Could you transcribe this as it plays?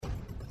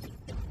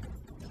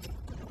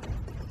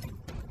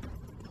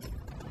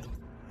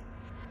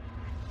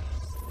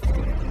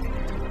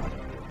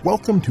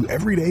Welcome to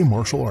Everyday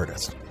Martial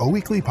Artist, a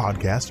weekly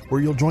podcast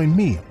where you'll join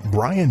me,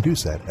 Brian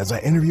Doucette, as I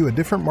interview a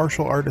different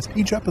martial artist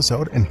each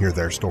episode and hear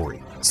their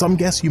story. Some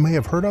guests you may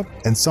have heard of,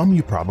 and some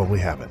you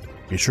probably haven't.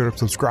 Be sure to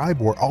subscribe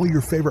where all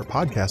your favorite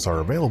podcasts are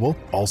available.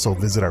 Also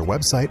visit our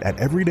website at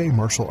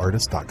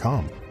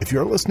everydaymartialartist.com. If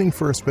you're listening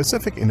for a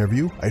specific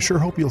interview, I sure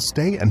hope you'll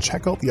stay and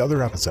check out the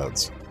other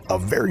episodes. A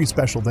very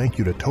special thank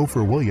you to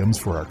Topher Williams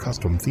for our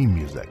custom theme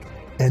music.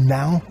 And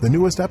now, the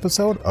newest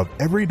episode of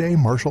Everyday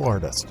Martial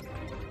Artist.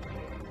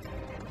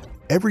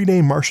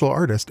 Everyday Martial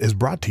Artist is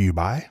brought to you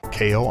by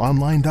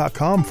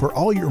KOOnline.com for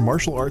all your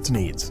martial arts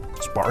needs.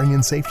 Sparring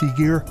and safety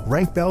gear,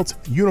 rank belts,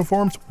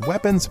 uniforms,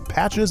 weapons,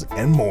 patches,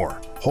 and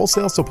more.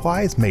 Wholesale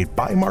supplies made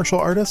by martial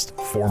artists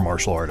for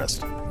martial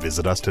artists.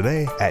 Visit us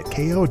today at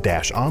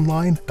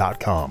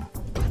KO-online.com.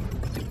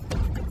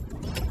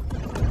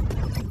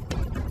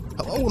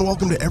 Hello and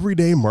welcome to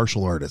Everyday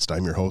Martial Artist.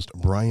 I'm your host,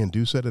 Brian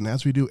Doucette, and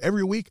as we do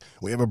every week,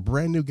 we have a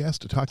brand new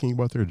guest talking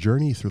about their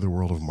journey through the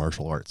world of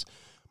martial arts.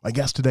 My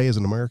guest today is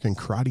an American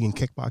karate and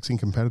kickboxing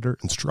competitor,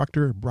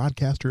 instructor,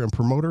 broadcaster, and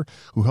promoter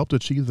who helped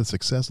achieve the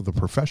success of the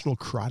Professional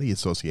Karate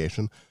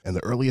Association and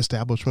the early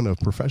establishment of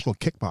professional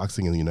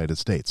kickboxing in the United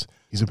States.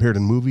 He's appeared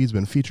in movies,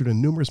 been featured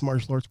in numerous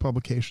martial arts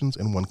publications,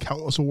 and won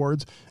countless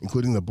awards,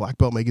 including the Black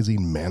Belt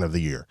Magazine Man of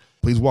the Year.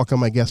 Please welcome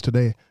my guest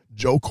today,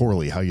 Joe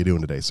Corley. How you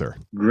doing today, sir?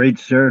 Great,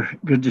 sir.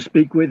 Good to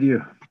speak with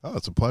you. Oh,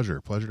 it's a pleasure.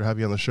 Pleasure to have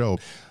you on the show.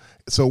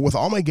 So with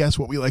all my guests,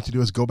 what we like to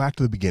do is go back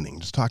to the beginning.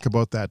 Just talk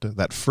about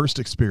that first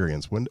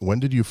experience. When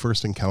did you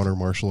first encounter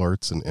martial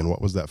arts, and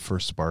what was that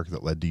first spark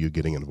that led to you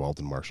getting involved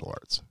in martial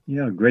arts?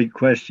 Yeah, great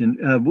question.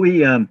 I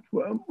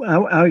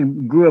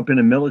grew up in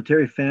a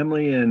military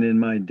family, and in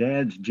my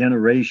dad's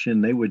generation,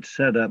 they would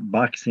set up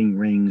boxing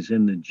rings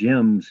in the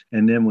gyms.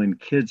 And then when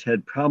kids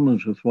had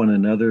problems with one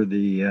another,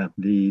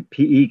 the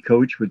PE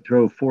coach would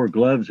throw 4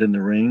 gloves in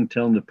the ring,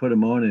 tell them to put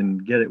them on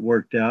and get it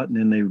worked out, and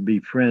then they would be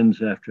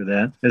friends after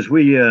that. As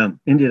we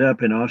ended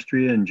up in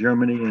Austria and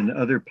Germany and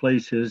other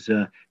places,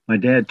 my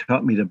dad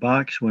taught me to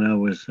box when I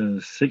was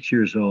 6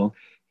 years old.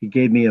 He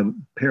gave me a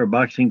pair of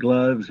boxing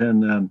gloves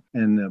and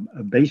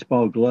a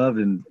baseball glove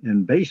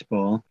and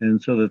baseball. And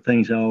so the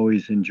things I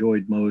always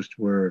enjoyed most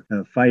were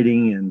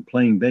fighting and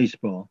playing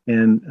baseball.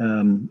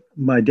 And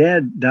my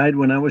dad died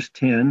when I was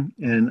 10,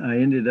 and I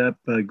ended up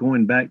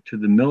going back to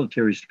the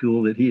military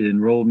school that he had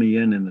enrolled me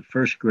in the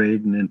first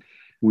grade. And then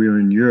we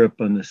were in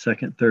Europe on the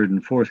second, third,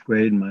 and fourth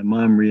grade, and my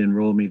mom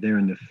re-enrolled me there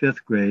in the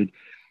 5th grade.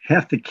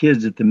 Half the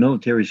kids at the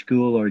military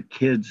school are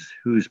kids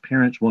whose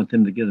parents want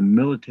them to get a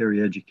military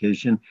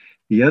education.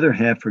 The other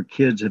half are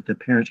kids that the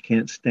parents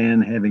can't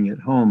stand having at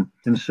home.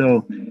 And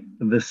so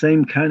the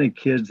same kind of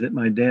kids that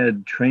my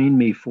dad trained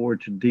me for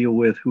to deal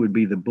with, who would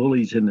be the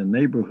bullies in the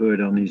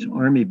neighborhood on these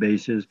army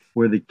bases,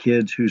 were the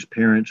kids whose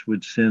parents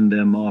would send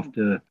them off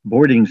to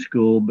boarding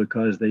school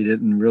because they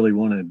didn't really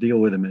want to deal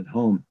with them at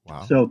home.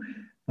 Wow. So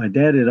my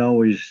dad had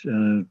always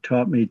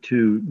taught me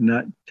to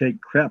not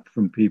take crap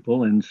from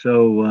people. And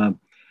so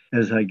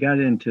as I got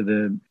into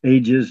the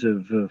ages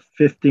of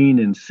 15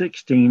 and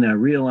 16, I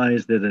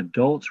realized that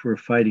adults were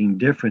fighting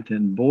different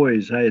than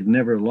boys. I had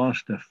never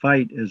lost a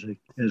fight as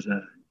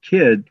a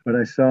kid, but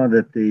I saw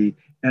that the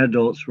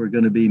adults were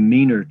going to be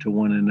meaner to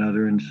one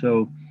another. And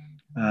so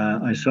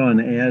I saw an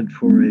ad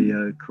for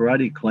a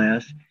karate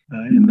class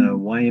in the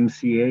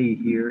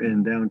YMCA here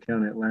in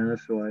downtown Atlanta.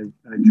 So I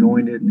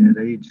joined it at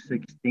age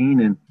 16,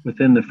 and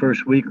within the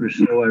first week or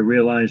so, I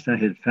realized I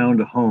had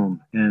found a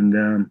home. And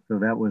so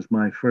that was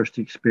my first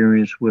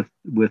experience with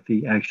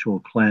the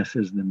actual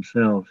classes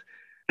themselves.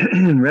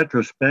 In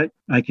retrospect,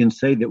 I can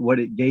say that what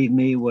it gave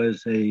me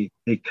was a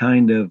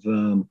kind of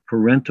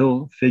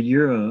parental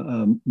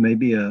figure,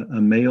 maybe a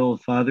male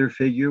father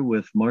figure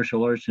with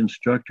martial arts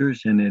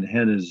instructors, and it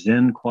had a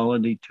Zen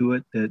quality to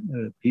it that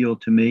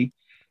appealed to me.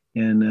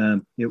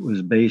 And it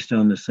was based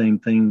on the same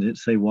thing that,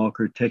 say,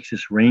 Walker,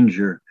 Texas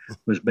Ranger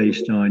was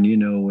based on,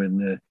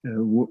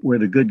 where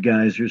the good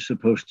guys are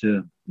supposed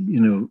to,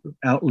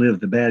 outlive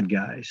the bad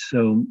guys.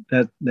 So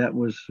that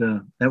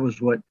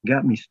was what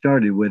got me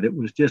started with it.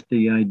 Was just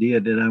the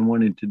idea that I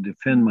wanted to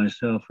defend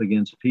myself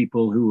against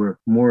people who were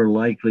more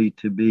likely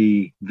to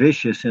be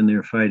vicious in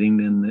their fighting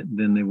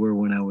than they were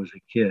when I was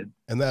a kid.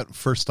 And that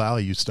first style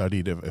you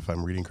studied, if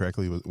I'm reading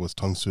correctly, was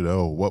Tung Soo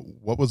Do.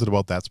 What was it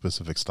about that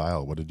specific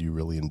style? What did you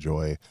really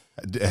enjoy?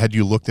 Had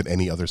you looked at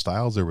any other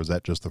styles, or was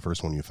that just the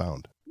first one you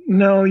found?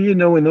 No,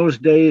 in those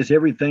days,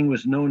 everything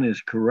was known as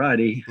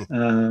karate.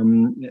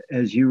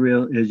 As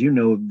you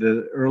know,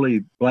 the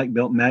early black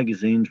belt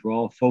magazines were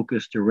all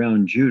focused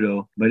around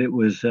judo, but it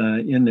was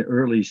in the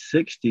early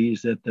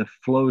 60s that the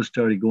flow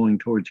started going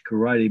towards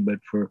karate. But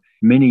for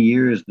many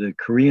years, the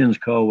Koreans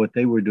called what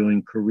they were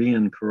doing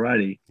Korean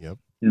karate. Yep.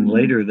 And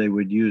later they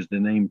would use the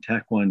name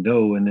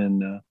Taekwondo, and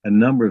then a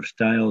number of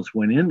styles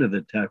went into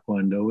the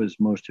Taekwondo, as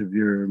most of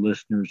your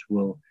listeners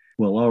will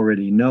will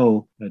already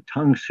know,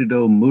 Tang Soo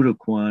Do Muay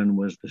Kwan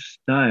was the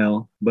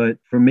style. But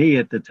for me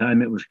at the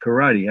time, it was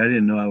karate. I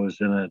didn't know I was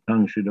in a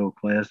Tang Soo Do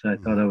class. I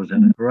thought I was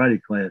in a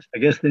karate class. I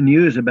guess the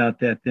news about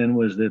that then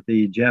was that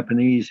the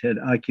Japanese had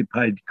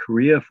occupied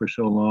Korea for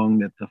so long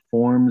that the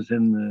forms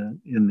in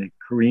the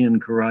Korean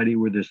karate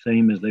were the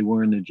same as they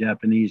were in the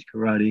Japanese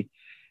karate.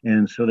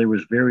 And so there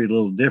was very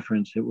little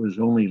difference. It was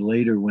only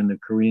later when the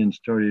Koreans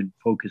started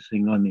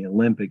focusing on the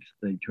Olympics,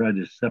 they tried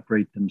to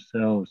separate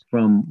themselves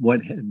from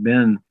what had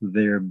been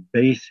their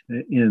base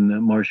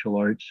in martial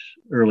arts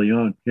early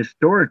on.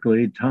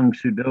 Historically, Tang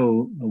Soo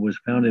Do was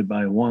founded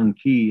by Wang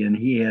Qi, and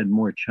he had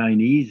more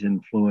Chinese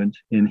influence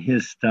in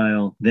his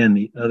style than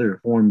the other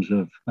forms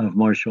of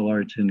martial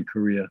arts in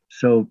Korea.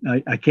 So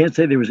I can't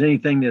say there was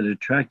anything that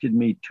attracted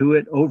me to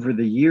it. Over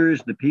the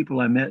years, the people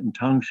I met in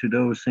Tang Soo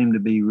Do seemed to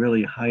be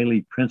really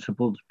highly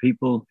principled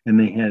people, and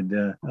they had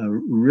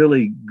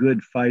really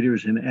good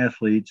fighters and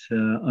athletes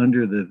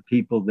under the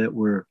people that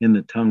were in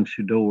the Tang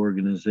Soo Do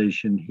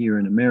organization here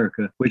in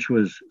America, which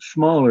was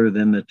smaller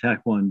than the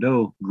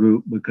Taekwondo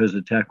group because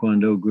the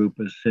Taekwondo group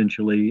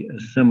essentially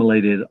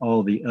assimilated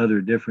all the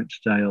other different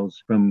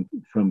styles from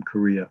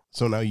Korea.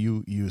 So now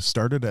you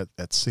started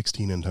at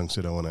 16 in Tang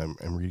Soo Do, and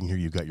I'm reading here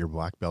you got your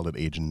black belt at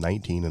age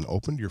 19 and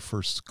opened your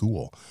first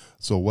school.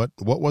 So what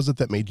was it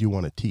that made you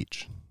want to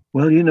teach?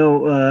 Well,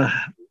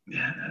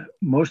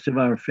 most of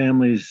our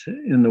families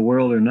in the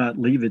world are not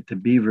Leave It to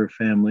Beaver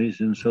families,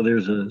 and so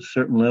there's a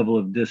certain level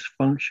of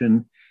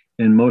dysfunction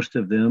in most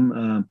of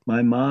them.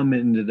 My mom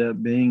ended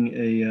up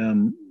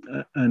being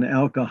an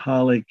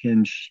alcoholic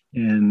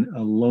and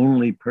a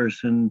lonely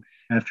person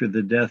after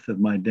the death of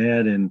my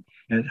dad, and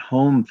at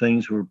home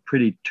things were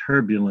pretty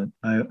turbulent.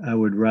 I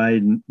would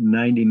ride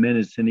 90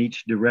 minutes in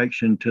each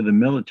direction to the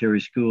military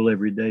school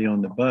every day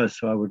on the bus,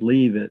 so I would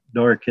leave at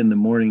dark in the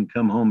morning,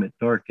 come home at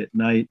dark at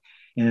night.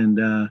 And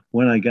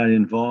when I got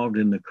involved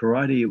in the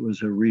karate, it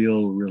was a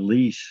real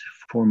release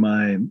for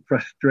my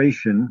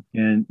frustration.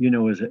 And,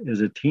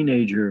 as a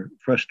teenager,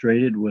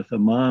 frustrated with a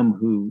mom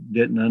who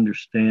didn't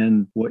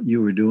understand what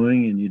you were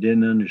doing and you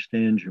didn't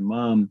understand your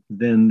mom,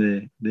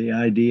 then the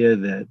idea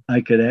that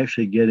I could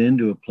actually get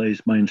into a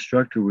place, my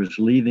instructor was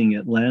leaving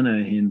Atlanta.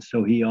 And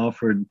so he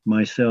offered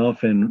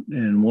myself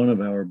and one of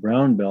our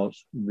brown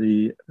belts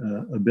the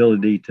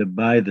ability to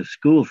buy the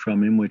school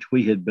from him, which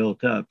we had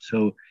built up.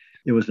 So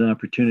it was an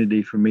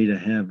opportunity for me to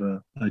have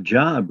a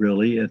job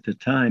really at the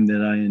time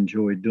that I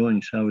enjoyed doing.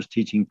 So I was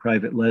teaching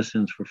private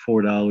lessons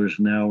for $4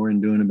 an hour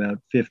and doing about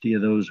 50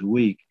 of those a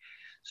week.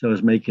 So I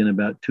was making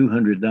about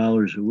 $200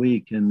 a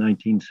week in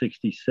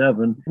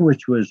 1967,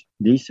 which was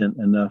decent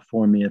enough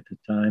for me at the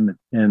time.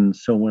 And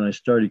so when I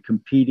started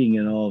competing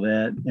and all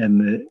that, and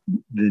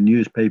the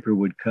newspaper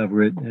would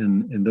cover it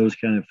and those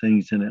kind of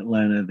things in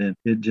Atlanta, then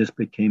it just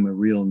became a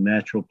real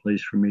natural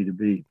place for me to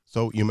be.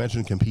 So you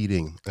mentioned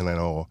competing, and I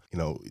know,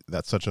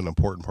 that's such an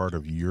important part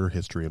of your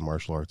history in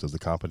martial arts is the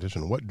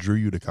competition. What drew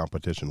you to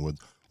competition?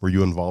 Were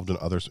you involved in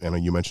others? I know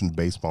you mentioned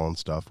baseball and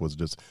stuff. Was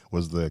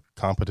the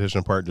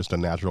competition part just a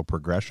natural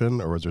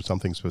progression, or was there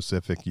something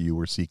specific you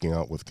were seeking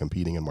out with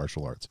competing in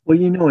martial arts? Well,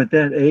 at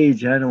that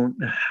age,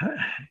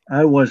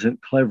 I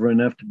wasn't clever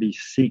enough to be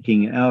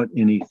seeking out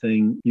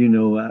anything.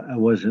 I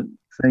wasn't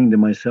saying to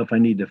myself, I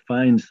need to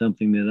find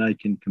something that I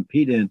can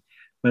compete in.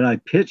 But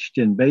I pitched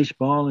in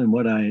baseball, and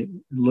what I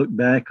look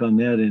back on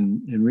that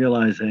and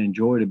realize I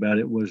enjoyed about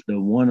it was the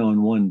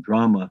one-on-one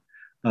drama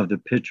of the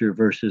pitcher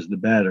versus the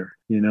batter.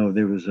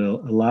 There was a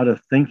lot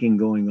of thinking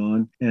going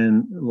on.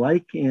 And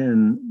like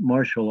in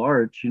martial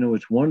arts,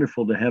 it's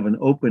wonderful to have an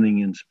opening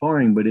in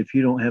sparring, but if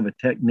you don't have a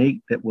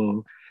technique that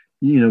will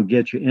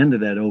get you into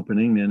that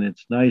opening, then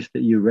it's nice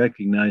that you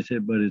recognize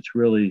it, but it's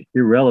really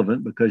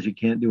irrelevant because you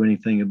can't do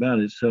anything about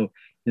it. So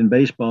in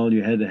baseball,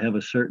 you had to have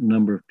a certain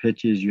number of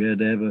pitches. You had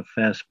to have a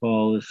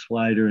fastball, a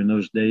slider. In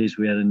those days,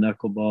 we had a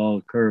knuckleball,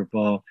 a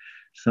curveball,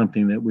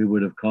 something that we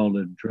would have called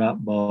a drop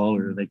ball,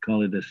 or they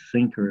call it a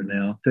sinker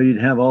now. So you'd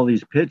have all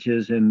these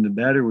pitches, and the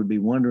batter would be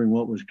wondering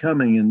what was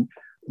coming. And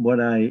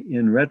what I,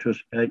 in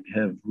retrospect,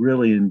 have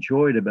really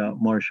enjoyed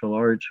about martial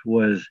arts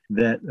was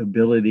that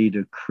ability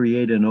to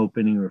create an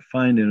opening or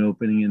find an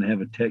opening and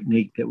have a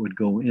technique that would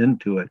go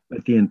into it.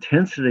 But the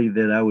intensity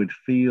that I would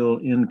feel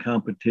in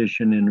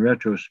competition in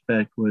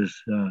retrospect was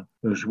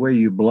where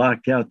you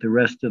blocked out the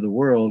rest of the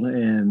world.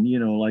 And,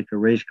 like a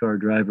race car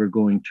driver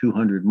going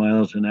 200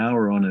 miles an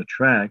hour on a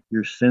track,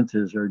 your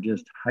senses are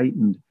just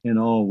heightened in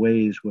all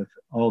ways with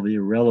all the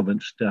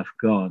irrelevant stuff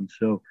gone.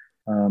 So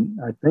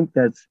I think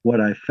that's what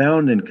I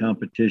found in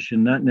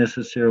competition, not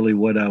necessarily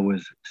what I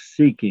was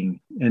seeking.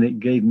 And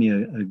it gave me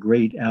a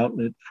great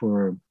outlet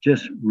for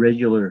just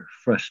regular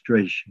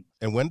frustration.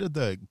 And when did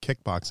the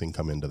kickboxing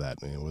come into that?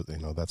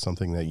 That's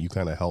something that you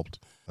kind of helped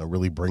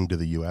really bring to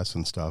the U.S.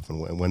 and stuff.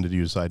 And when did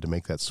you decide to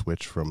make that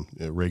switch from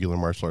regular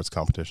martial arts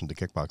competition to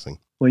kickboxing?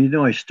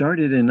 Well, I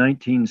started in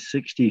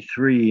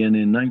 1963, and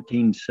in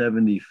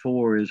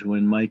 1974 is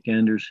when Mike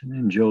Anderson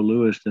and Joe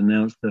Louis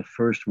announced the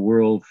first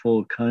World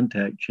Full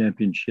Contact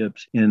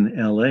Championships in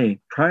LA.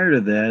 Prior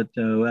to that,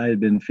 I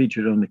had been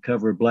featured on the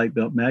cover of Black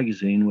Belt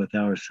magazine with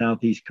our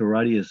Southeast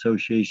Karate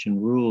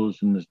Association rules,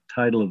 and the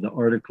title of the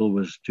article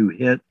was "To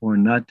Hit or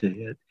Not to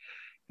Hit."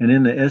 And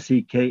in the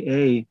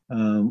SEKA,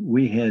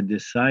 we had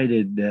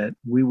decided that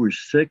we were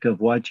sick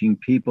of watching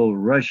people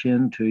rush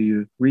into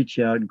you, reach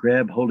out,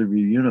 grab hold of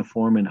your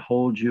uniform and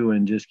hold you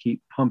and just keep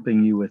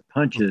pumping you with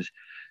punches.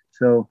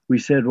 So we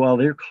said, while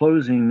they're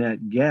closing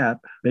that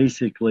gap,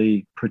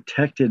 basically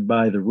protected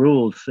by the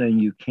rules saying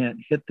you can't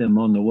hit them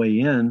on the way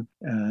in,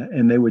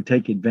 and they would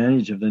take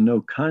advantage of the no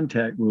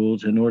contact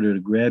rules in order to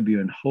grab you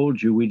and hold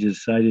you, we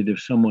decided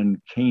if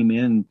someone came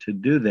in to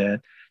do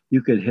that,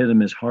 you could hit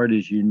them as hard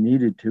as you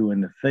needed to in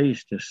the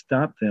face to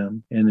stop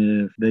them.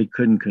 And if they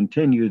couldn't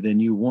continue, then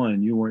you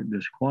won. You weren't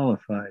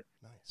disqualified.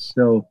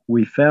 So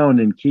we found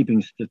in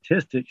keeping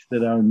statistics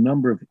that our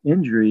number of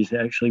injuries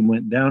actually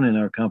went down in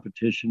our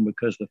competition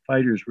because the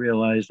fighters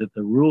realized that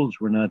the rules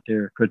were not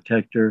their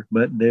protector,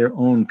 but their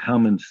own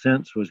common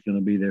sense was going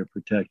to be their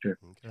protector.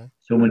 Okay.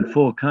 So when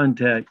full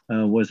contact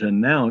was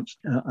announced,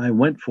 I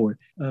went for it.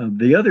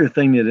 The other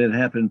thing that had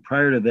happened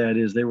prior to that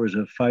is there was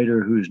a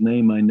fighter whose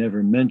name I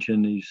never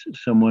mentioned. He's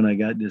someone I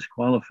got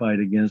disqualified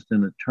against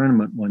in a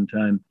tournament one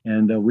time.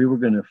 And we were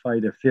going to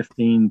fight a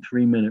 15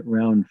 3-minute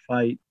round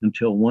fight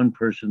until one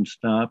person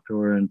stopped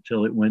or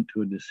until it went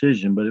to a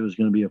decision, but it was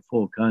going to be a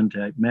full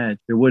contact match.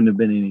 There wouldn't have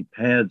been any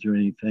pads or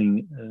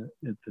anything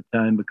at the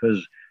time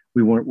because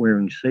we weren't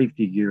wearing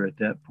safety gear at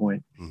that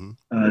point.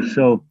 Mm-hmm.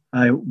 So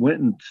I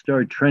went and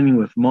started training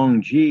with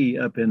Mong Ji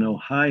up in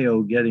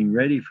Ohio, getting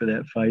ready for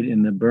that fight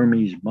in the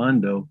Burmese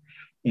Bondo.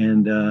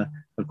 And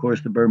of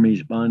course, the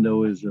Burmese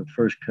Bondo is a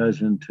first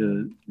cousin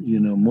to,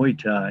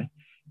 Muay Thai.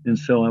 And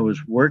so I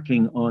was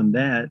working on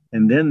that.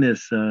 And then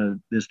this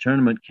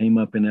tournament came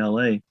up in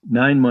LA.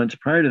 9 months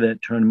prior to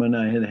that tournament,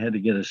 I had to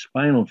get a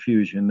spinal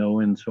fusion,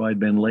 though. And so I'd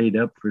been laid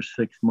up for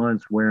 6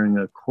 months wearing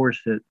a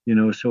corset,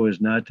 so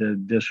as not to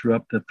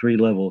disrupt the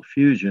 3-level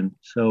fusion.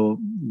 So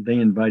they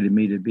invited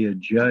me to be a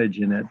judge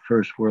in that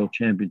first world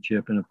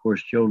championship. And of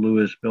course, Joe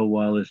Louis, Bill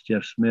Wallace,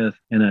 Jeff Smith,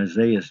 and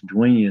Isaiah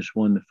Duenas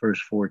won the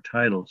first 4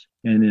 titles.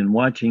 And in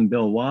watching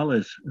Bill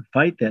Wallace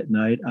fight that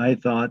night, I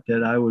thought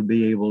that I would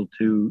be able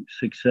to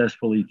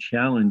successfully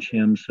challenge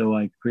him. So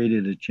I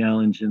created a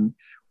challenge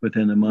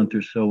within a month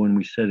or so when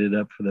we set it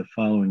up for the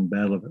following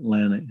Battle of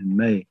Atlanta in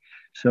May.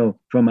 So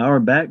from our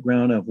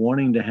background of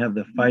wanting to have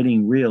the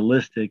fighting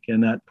realistic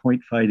and not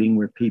point fighting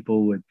where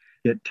people would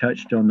get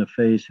touched on the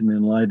face and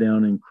then lie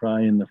down and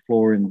cry on the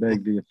floor and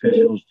beg the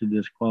officials to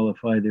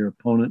disqualify their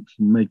opponents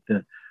and make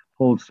the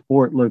whole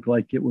sport look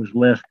like it was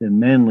less than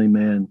manly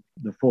man,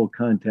 the full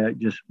contact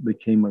just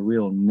became a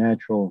real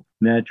natural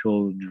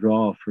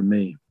draw for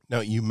me. Now,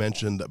 you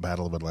mentioned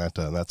Battle of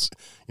Atlanta, and that's,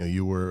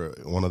 you were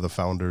one of the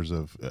founders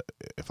of,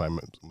 if I'm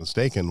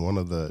mistaken,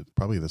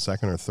 probably the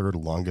second or third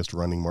longest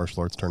running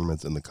martial arts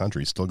tournaments in the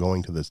country, still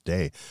going to this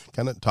day.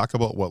 Kind of talk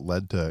about what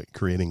led to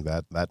creating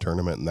that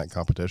tournament and that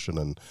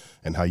competition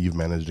and how you've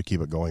managed to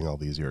keep it going all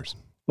these years.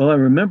 Well, I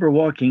remember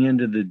walking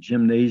into the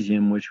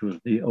gymnasium, which was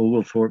the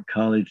Oglethorpe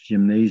College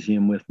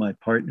Gymnasium, with my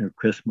partner,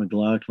 Chris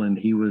McLaughlin.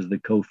 He was the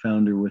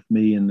co-founder with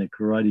me in the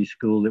karate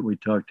school that we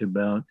talked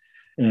about,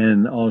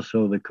 and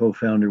also the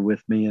co-founder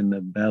with me in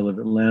the Battle of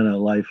Atlanta, a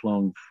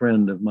lifelong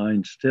friend of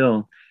mine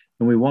still.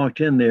 And we walked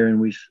in there and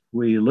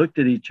we looked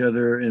at each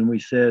other and we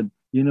said,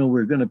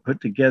 we're going to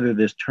put together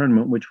this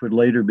tournament, which would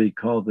later be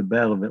called the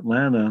Battle of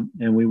Atlanta,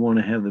 and we want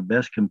to have the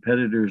best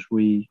competitors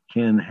we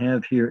can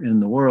have here in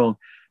the world.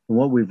 And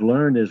what we've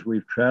learned as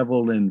we've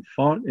traveled and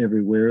fought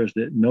everywhere is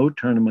that no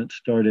tournament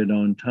started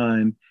on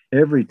time.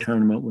 Every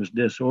tournament was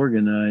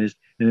disorganized,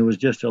 and it was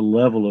just a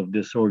level of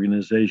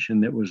disorganization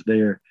that was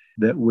there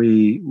that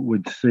we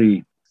would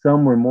see.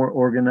 Some were more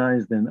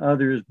organized than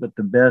others, but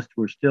the best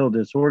were still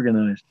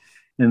disorganized.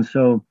 And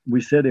so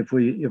we said, if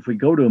we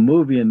go to a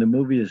movie and the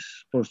movie is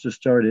supposed to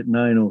start at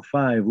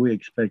 9:05, we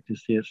expect to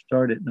see it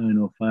start at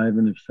 9:05.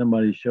 And if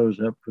somebody shows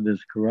up for this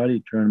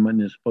karate tournament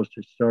and is supposed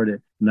to start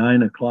at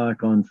 9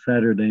 o'clock on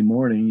Saturday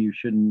morning, you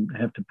shouldn't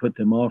have to put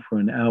them off for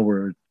an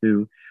hour or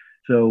two.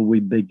 So we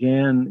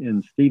began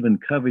in Stephen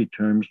Covey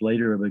terms.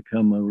 Later,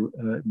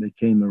 I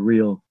became a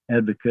real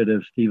advocate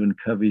of Stephen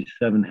Covey's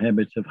 7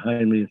 Habits of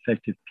Highly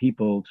Effective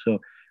People. So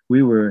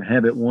we were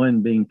habit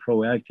 1 being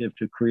proactive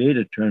to create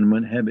a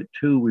tournament. Habit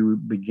 2, we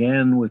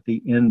began with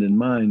the end in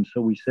mind.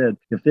 So we said,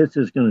 if this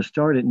is going to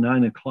start at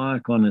 9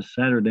 o'clock on a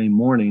Saturday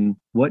morning,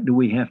 what do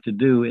we have to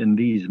do in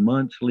these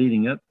months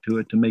leading up to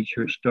it to make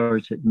sure it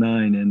starts at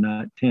 9 and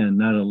not 10,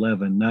 not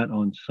 11, not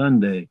on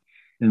Sunday?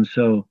 And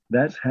so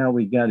that's how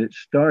we got it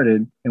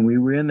started. And we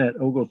were in that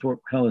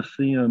Oglethorpe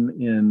Coliseum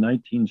in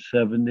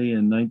 1970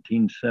 and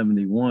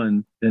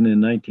 1971. Then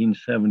in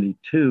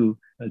 1972,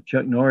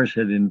 Chuck Norris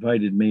had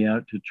invited me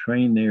out to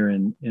train there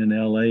in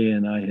LA,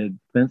 and I had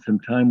spent some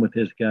time with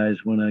his guys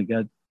when I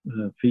got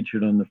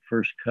featured on the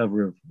first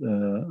cover of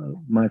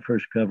my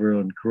first cover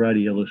on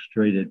Karate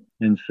Illustrated.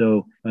 And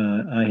so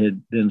I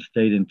had then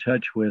stayed in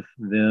touch with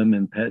them,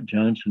 and Pat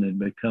Johnson had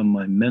become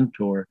my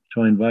mentor.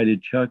 So I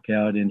invited Chuck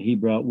out, and he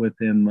brought with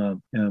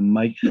him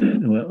Mike.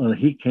 Well,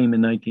 he came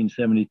in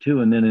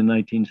 1972, and then in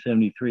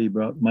 1973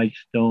 brought Mike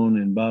Stone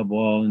and Bob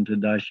Wall and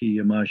Tadashi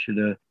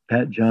Yamashita,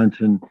 Pat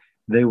Johnson.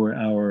 They were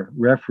our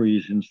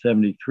referees in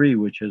 73,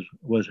 which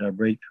was our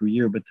breakthrough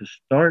year. But the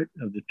start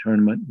of the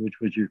tournament,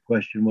 which was your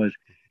question, was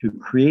to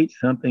create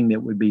something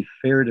that would be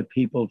fair to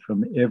people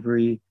from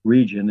every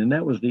region. And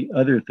that was the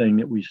other thing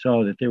that we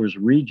saw, that there was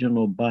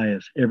regional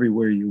bias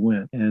everywhere you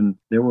went. And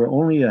there were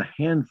only a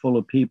handful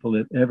of people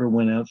that ever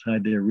went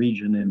outside their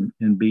region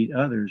and beat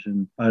others.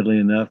 And oddly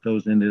enough,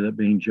 those ended up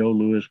being Joe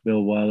Louis,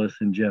 Bill Wallace,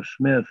 and Jeff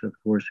Smith, of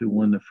course, who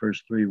won the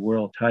first 3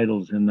 world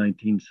titles in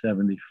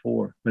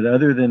 1974. But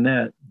other than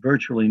that,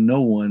 virtually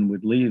no one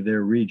would leave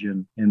their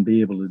region and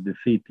be able to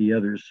defeat the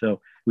others.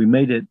 So we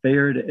made it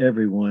fair to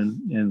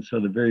everyone. And so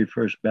the very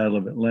first Battle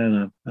of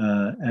Atlanta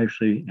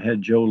actually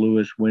had Joe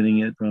Louis winning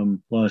it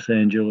from Los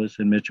Angeles,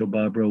 and Mitchell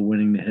Barbro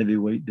winning the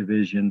heavyweight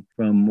division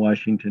from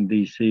Washington,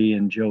 D.C.,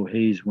 and Joe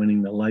Hayes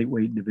winning the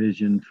lightweight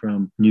division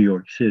from New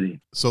York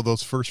City. So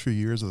those first few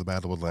years of the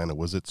Battle of Atlanta,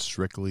 was it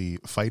strictly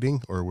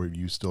fighting, or were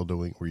you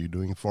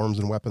doing forms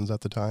and weapons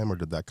at the time, or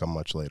did that come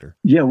much later?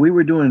 Yeah, we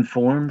were doing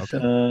forms.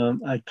 Okay.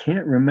 I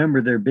can't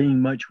remember there being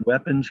much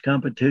weapons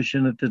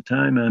competition at the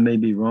time. I may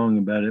be wrong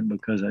about it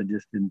because I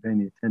just didn't pay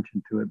any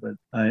attention to it, but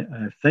I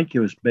think it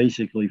was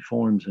basically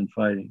forms and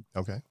fighting.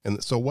 Okay.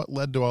 And so what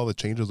led to all the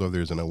changes over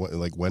there? And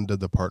like, when did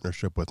the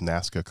partnership with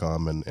NASCA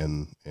come and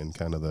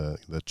kind of the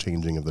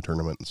changing of the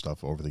tournament and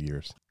stuff over the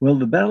years? Well,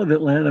 the Battle of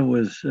Atlanta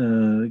was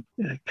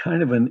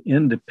kind of an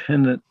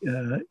independent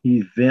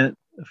event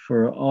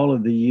for all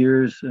of the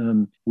years.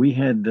 We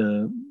had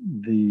the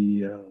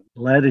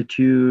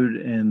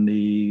latitude and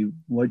the,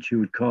 what you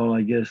would call,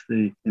 I guess,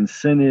 the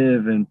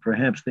incentive and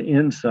perhaps the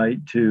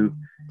insight to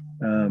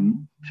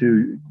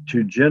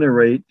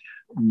generate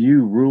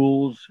new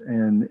rules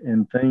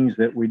and things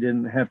that we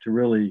didn't have to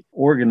really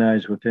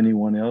organize with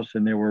anyone else.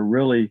 And there were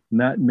really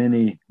not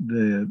many.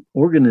 The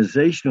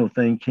organizational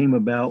thing came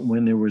about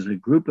when there was a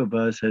group of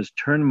us as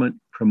tournament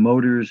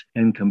promoters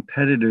and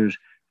competitors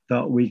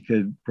thought we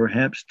could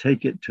perhaps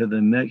take it to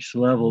the next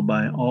level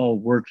by all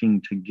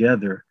working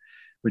together,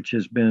 which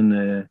has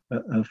been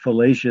a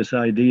fallacious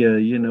idea,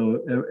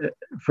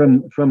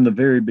 from the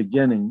very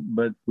beginning.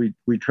 But we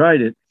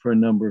tried it for a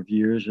number of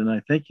years, and I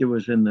think it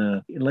was in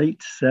the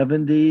late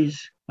 70s,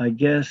 I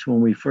guess,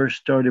 when we first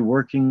started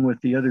working with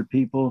the other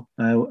people.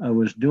 I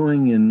was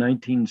doing in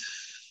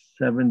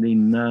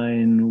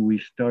 1979,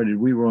 we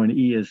were on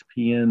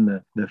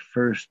ESPN the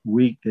first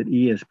week that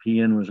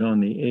ESPN was on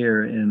the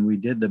air, and we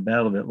did the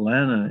Battle of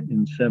Atlanta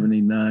in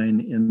 79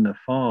 in the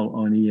fall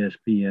on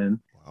ESPN.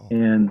 Wow.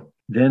 And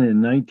then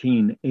in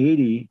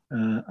 1980,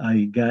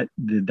 I got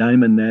the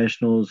Diamond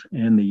Nationals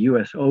and the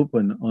U.S.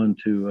 Open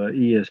onto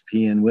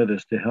ESPN with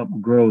us to help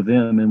grow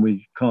them, and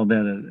we called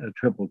that a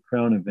Triple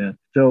Crown event.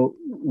 So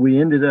we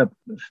ended up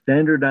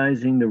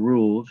standardizing the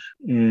rules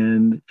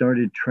and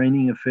started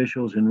training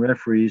officials and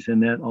referees,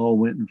 and that all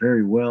went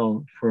very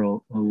well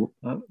for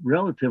a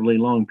relatively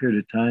long period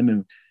of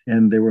time.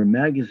 And there were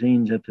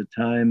magazines at the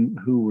time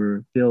who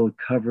were still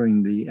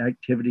covering the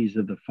activities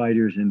of the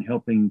fighters and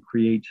helping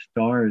create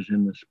stars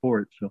in the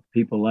sport. So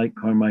people like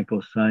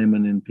Carmichael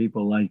Simon and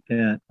people like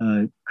that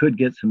could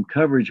get some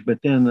coverage.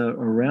 But then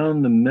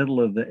around the middle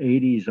of the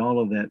 80s, all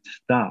of that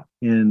stopped.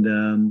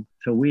 And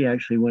so we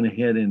actually went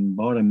ahead and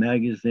bought a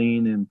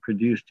magazine and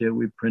produced it.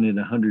 We printed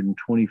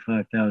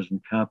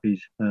 125,000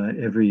 copies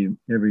every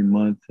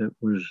month. That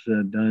was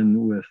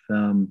done with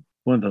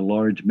one of the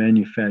large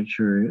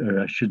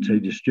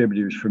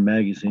distributors for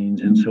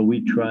magazines. And so we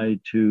tried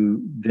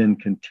to then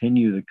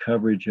continue the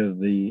coverage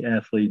of the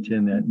athletes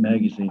in that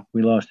magazine.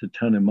 We lost a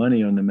ton of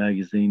money on the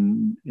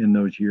magazine in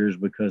those years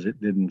because it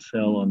didn't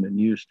sell on the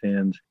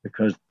newsstands,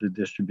 because the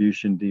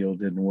distribution deal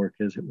didn't work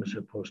as it was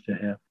supposed to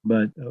have.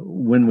 But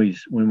when we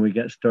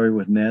got started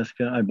with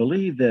NASCA, I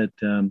believe that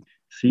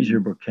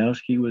Cesar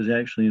Burkowski was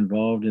actually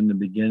involved in the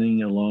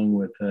beginning, along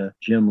with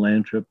Jim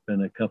Lantrip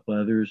and a couple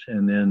others.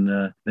 And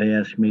then they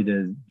asked me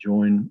to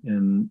join,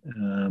 and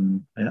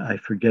I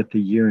forget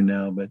the year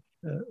now, but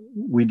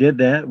we did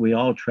that. We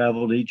all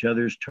traveled each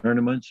other's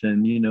tournaments,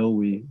 and,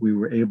 we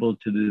were able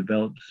to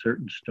develop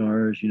certain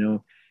stars,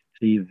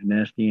 Steve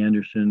Nasty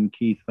Anderson,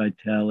 Keith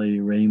Vitale,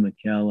 Ray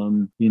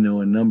McCallum,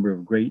 a number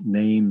of great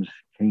names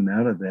came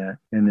out of that.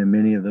 And then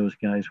many of those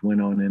guys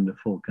went on into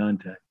full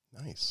contact.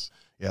 Nice.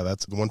 Yeah,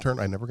 that's the one turn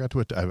I never got to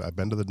it. I've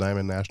been to the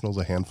Diamond Nationals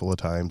a handful of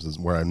times, is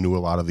where I knew a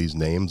lot of these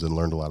names and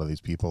learned a lot of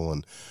these people.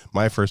 And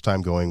my first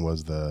time going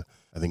was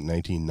I think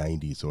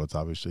 1990. So it's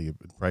obviously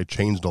probably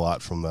changed a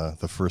lot from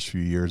the first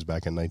few years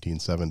back in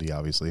 1970,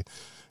 obviously.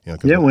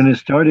 When it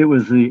started, it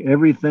was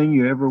everything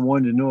you ever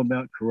wanted to know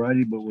about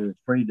karate, but were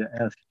afraid to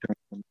ask.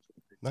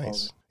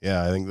 Nice.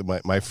 Yeah, I think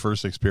that my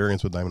first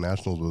experience with Diamond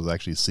Nationals was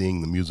actually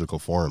seeing the musical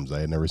forms.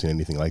 I had never seen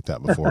anything like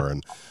that before.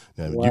 And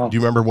Wow. do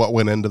you remember what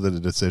went into the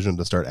decision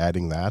to start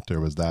adding that, or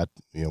was that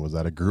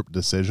a group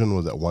decision?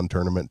 Was that one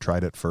tournament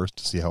tried it first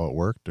to see how it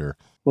worked, or?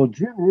 Well,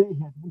 Jim Ree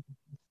had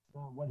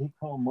what he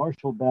called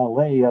Marshall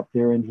Ballet up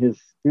there in his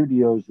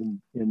studios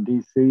in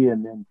D.C.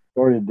 and then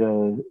started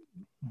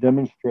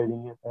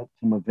demonstrating it at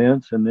some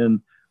events. And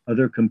then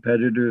other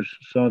competitors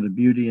saw the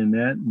beauty in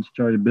that and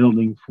started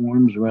building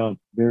forms around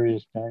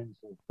various kinds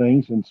of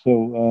things. And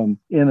so,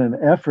 in an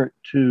effort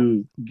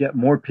to get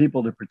more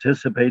people to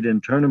participate in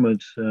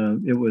tournaments,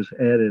 it was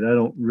added. I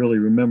don't really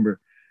remember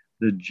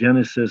the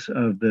genesis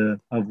of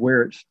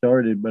where it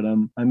started, but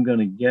I'm going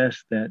to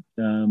guess that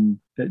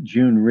that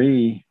June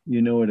Ree,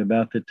 at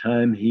about the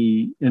time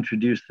he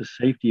introduced the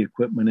safety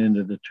equipment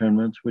into the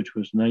tournaments, which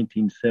was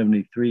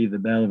 1973. The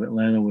Battle of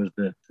Atlanta was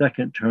the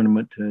second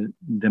tournament to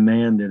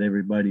demand that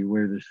everybody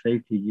wear the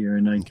safety gear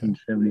in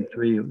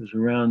 1973. It was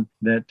around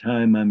that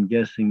time, I'm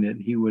guessing, that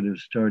he would have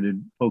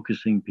started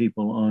focusing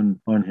people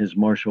on his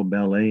Marshall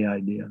Ballet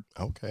idea.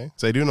 Okay.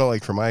 So I do know,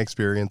 like, from my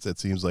experience, it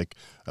seems like,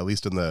 at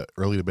least in the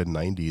early to mid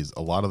 90s,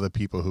 a lot of the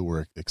people who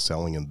were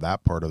excelling in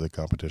that part of the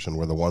competition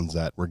were the ones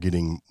that were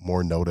getting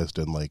more noticed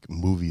in like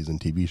movies and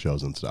TV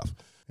shows and stuff.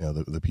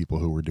 The people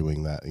who were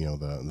doing that,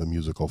 the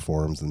musical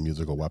forms and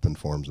musical weapon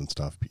forms and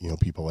stuff,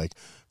 people like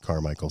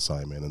Carmichael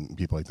Simon and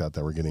people like that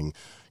were getting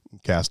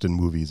cast in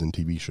movies and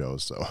TV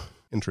shows. So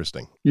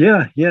interesting.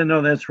 Yeah,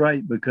 no, that's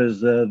right, because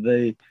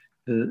the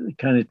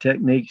kind of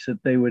techniques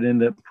that they would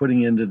end up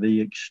putting into the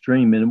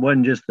extreme, and it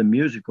wasn't just the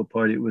musical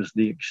part, it was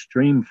the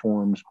extreme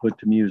forms put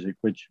to music,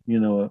 which,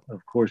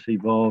 of course,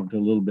 evolved a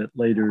little bit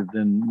later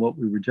than what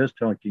we were just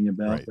talking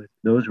about. Right. But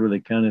those were the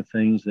kind of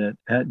things that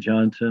Pat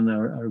Johnson,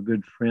 our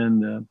good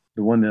friend,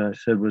 the one that I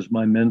said was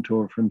my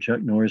mentor from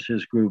Chuck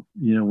Norris's group,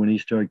 when he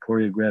started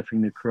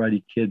choreographing the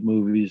Karate Kid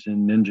movies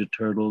and Ninja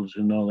Turtles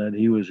and all that,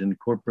 he was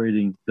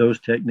incorporating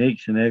those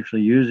techniques and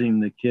actually using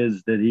the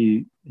kids that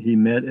he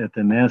met at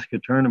the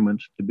NASCA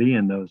tournaments to be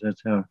in those.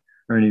 That's how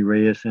Ernie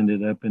Reyes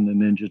ended up in the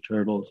Ninja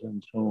Turtles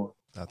and so on.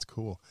 That's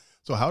cool.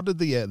 So how did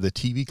the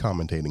TV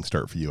commentating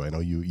start for you? I know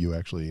you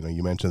actually,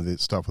 you mentioned the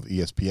stuff with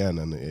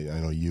ESPN, and I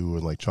know you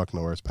and like Chuck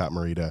Norris, Pat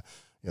Morita,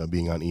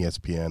 being on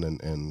ESPN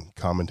and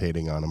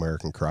commentating on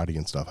American Karate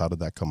and stuff. How did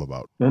that come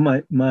about?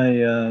 Well,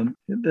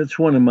 that's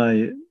one of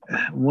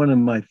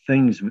my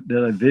things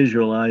that I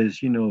visualize.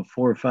 4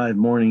 or 5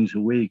 mornings a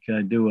week,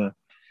 I do a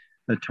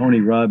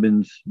Tony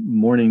Robbins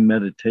morning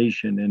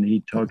meditation, and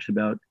he talks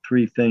about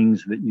 3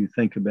 things that you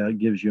think about,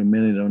 gives you a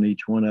minute on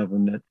each one of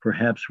them, that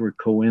perhaps were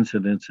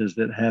coincidences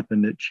that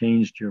happened that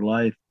changed your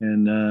life.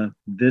 And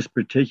this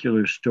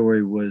particular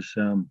story was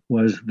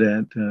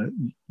that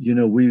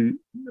we,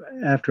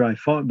 after I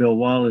fought Bill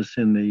Wallace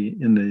in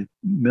the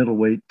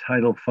middleweight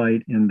title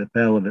fight in the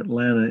Battle of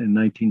Atlanta in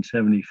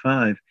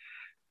 1975,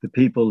 the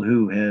people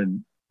who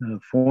had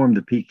formed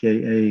the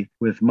PKA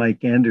with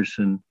Mike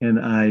Anderson and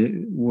I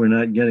were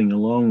not getting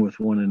along with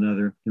one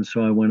another. And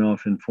so I went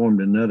off and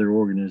formed another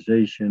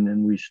organization,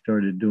 and we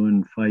started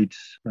doing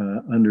fights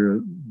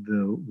under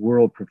the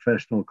World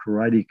Professional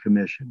Karate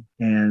Commission.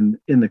 And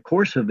in the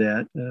course of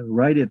that,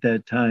 right at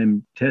that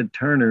time, Ted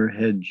Turner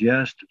had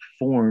just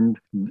formed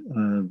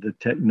the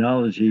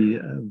technology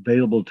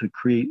available to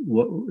create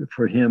what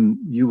for him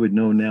you would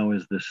know now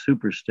as the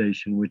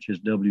Superstation, which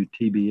is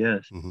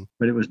WTBS. Mm-hmm.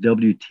 But it was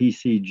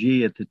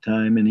WTCG at the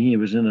time, and he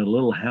was in a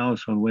little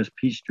house on West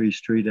Peachtree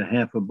Street, a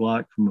half a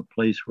block from a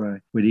place where I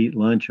would eat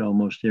lunch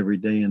almost every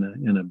day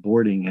in a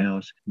boarding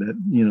house that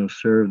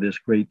served this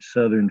great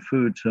Southern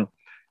food. So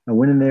I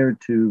went in there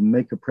to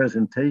make a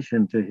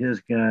presentation to his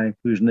guy,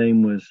 whose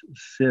name was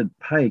Sid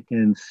Pike,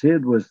 and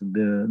Sid was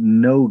the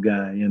no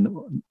guy in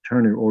the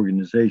Turner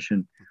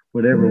organization.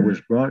 Whatever was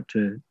brought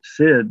to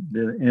Sid,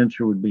 the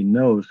answer would be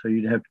no. So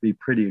you'd have to be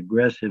pretty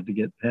aggressive to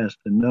get past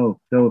the no.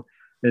 So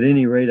at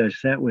any rate, I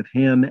sat with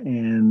him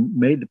and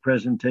made the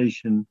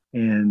presentation.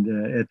 And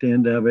at the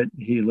end of it,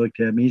 he looked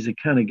at me. He's the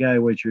kind of guy,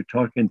 when you're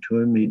talking to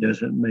him, he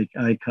doesn't make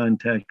eye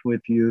contact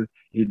with you.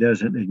 He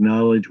doesn't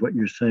acknowledge what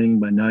you're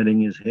saying by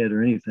nodding his head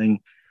or anything.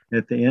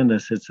 At the end, I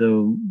said,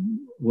 so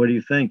what do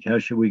you think? How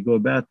should we go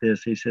about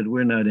this? He said,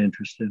 we're not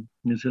interested.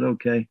 I said,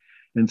 okay.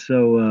 And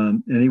so,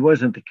 and he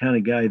wasn't the kind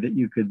of guy that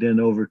you could then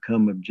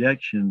overcome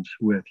objections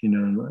with,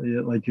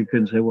 like you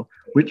couldn't say, well,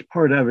 which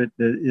part of it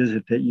is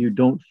it that you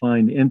don't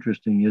find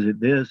interesting? Is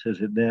it this?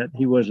 Is it that?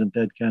 He wasn't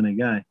that kind of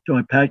guy. So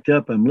I packed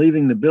up, I'm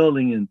leaving the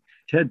building, and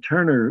Ted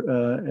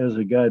Turner, as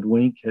a guide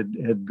wink,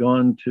 had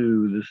gone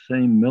to the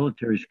same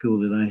military school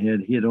that I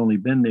had. He had only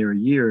been there a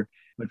year.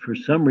 But for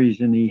some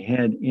reason, he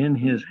had in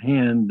his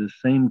hand the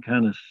same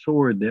kind of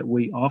sword that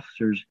we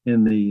officers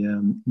in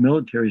the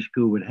military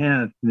school would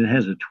have. And it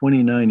has a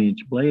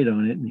 29-inch blade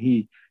on it. And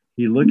he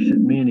he looks at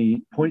me and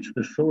he points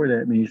the sword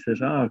at me. He says,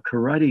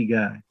 karate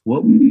guy,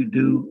 what would you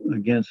do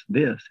against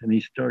this? And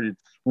he started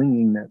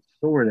swinging that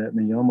sword at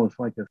me almost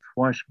like a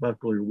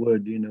swashbuckler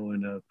would, in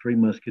a Three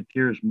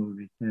Musketeers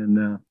movie. And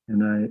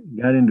I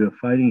got into a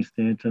fighting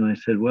stance, and I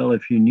said, well,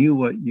 if you knew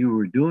what you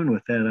were doing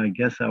with that, I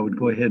guess I would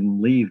go ahead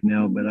and leave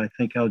now, but I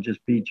think I'll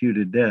just beat you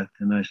to death.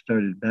 And I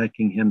started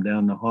backing him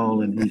down the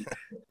hall, and he's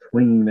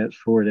swinging that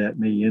sword at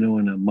me, in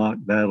a mock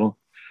battle.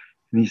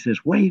 And he says,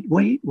 wait,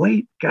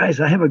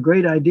 guys, I have a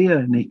great idea.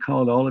 And he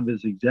called all of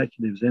his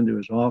executives into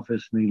his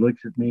office, and he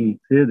looks at me.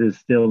 Sid is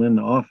still in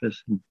the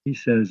office, and he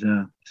says,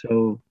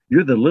 so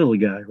you're the little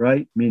guy,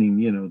 right? Meaning,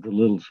 the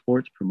little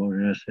sports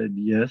promoter. And I said,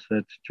 yes,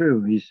 that's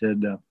true. He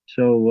said,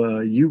 so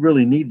you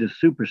really need the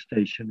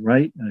Superstation,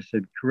 right? And I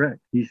said, correct.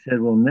 He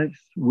said, well,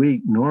 next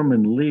week,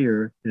 Norman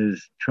Lear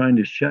is trying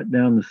to shut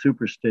down the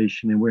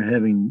Superstation, and we're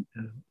having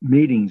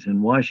meetings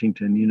in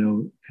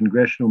Washington,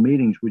 congressional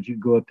meetings. Would you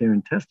go up there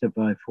and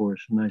testify for us?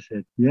 And I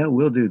said, yeah,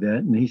 we'll do that.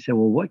 And he said,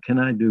 well, what can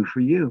I do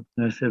for you?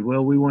 And I said,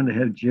 well, we want to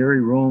have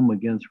Jerry Rome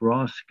against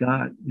Ross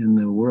Scott in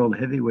the World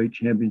Heavyweight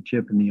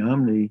Championship in the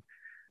Omni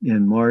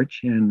in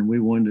March, and we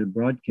wanted to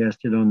broadcast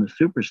it on the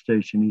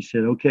Superstation. He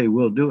said, okay,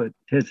 we'll do it.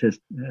 Ted says,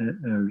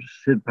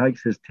 Sid Pike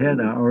says, Ted,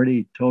 I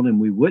already told him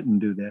we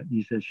wouldn't do that.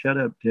 He says, shut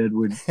up, Ted,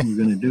 we're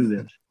going to do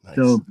this. Nice.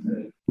 So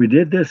we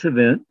did this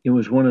event. It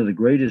was one of the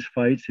greatest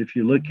fights. If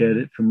you look at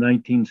it from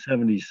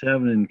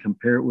 1977 and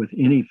compare it with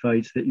any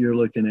fights that you're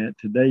looking at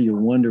today,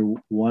 you'll wonder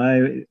why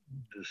the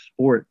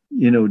sport,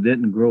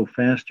 didn't grow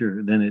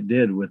faster than it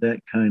did with that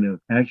kind of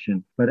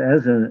action. But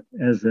as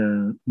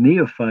a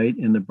neophyte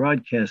in the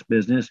broadcast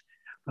business,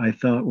 I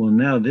thought, well,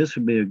 now this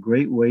would be a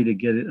great way to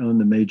get it on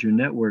the major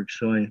networks.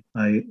 So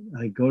I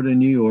go to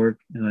New York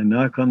and I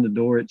knock on the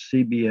door at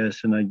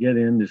CBS, and I get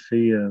in to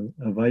see a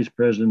vice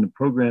president of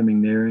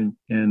programming there,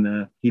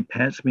 and he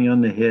pats me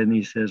on the head and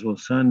he says, well,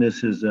 son,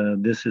 this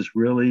is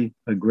really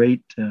a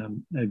great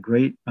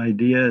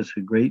idea. It's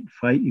a great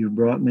fight you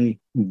brought me,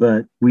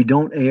 but we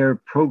don't air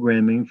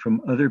programming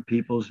from other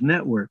people's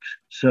networks.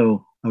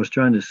 So I was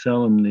trying to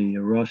sell him the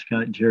Ross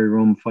Scott Jerry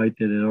Rome fight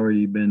that had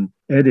already been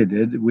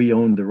edited. We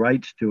owned the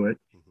rights to it.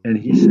 And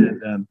he said,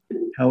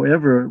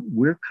 however,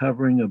 we're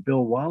covering a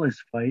Bill Wallace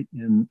fight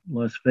in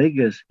Las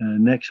Vegas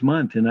next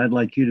month, and I'd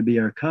like you to be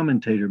our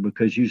commentator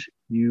because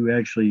you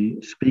actually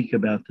speak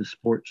about the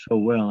sport so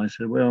well. I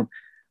said, well,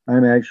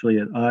 I'm actually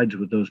at odds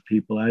with those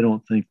people. I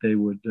don't think they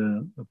would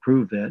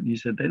approve that. And he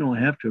said, they don't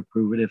have to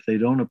approve it. If they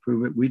don't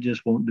approve it, we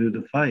just won't do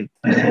the fight.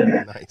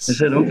 Nice. I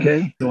said,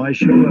 okay. So I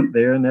show up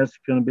there, and that's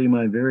going to be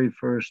my very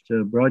first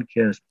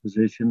broadcast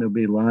position. They'll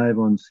be live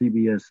on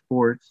CBS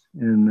Sports,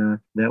 and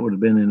that would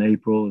have been in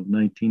April of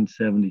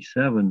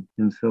 1977.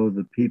 And so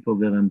the people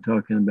that I'm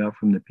talking about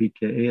from the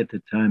PKA at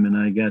the time and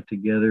I got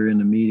together in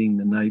a meeting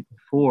the night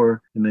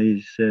before, and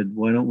they said,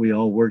 why don't we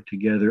all work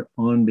together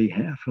on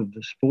behalf of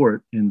the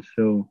sport? And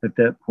so at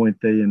that point,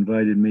 they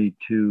invited me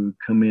to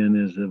come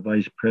in as a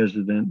vice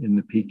president in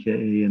the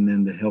PKA and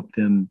then to help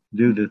them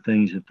do the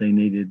things that they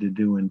needed to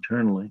do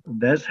internally.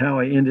 That's how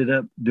I ended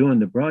up doing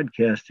the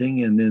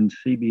broadcasting. And then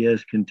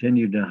CBS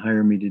continued to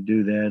hire me to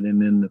do that.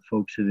 And then the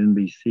folks at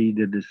NBC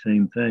did the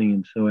same thing.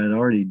 And so I'd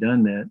already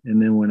done that.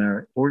 And then when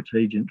our sports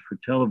agent for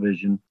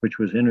television, which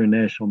was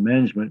International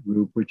Management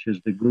Group, which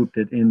is the group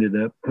that ended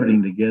up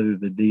putting together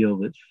the deal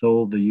that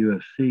sold the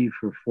UFC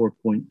for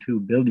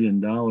 $4.2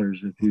 billion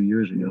a few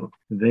years ago,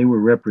 they were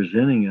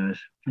representing us.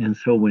 And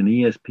so when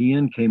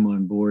ESPN came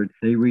on board,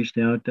 they reached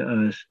out to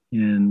us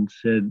and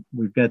said,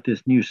 we've got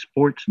this new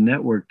sports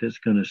network that's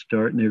going to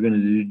start, and they're going to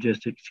do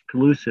just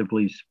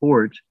exclusively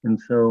sports. And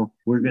so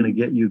we're going to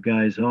get you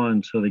guys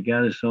on. So they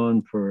got us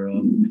on for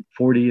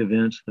 40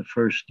 events the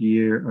first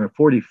year, or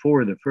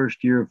 44 the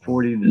first year,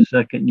 40 the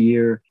second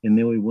year. And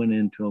then we went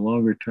into a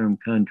longer term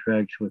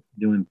contracts with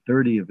doing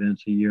 30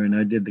 events a year. And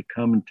I did the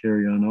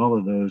commentary on all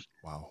of those.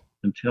 Wow.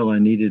 Until I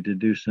needed to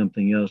do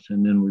something else.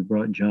 And then we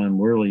brought John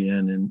Worley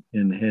in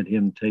and had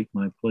him take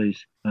my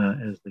place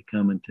as the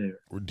commentator.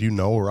 Do you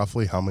know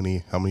roughly how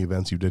many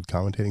events you did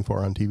commentating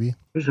for on TV?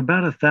 There's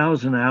about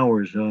 1,000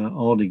 hours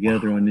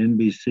altogether on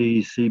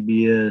NBC,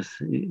 CBS,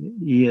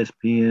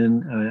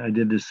 ESPN. I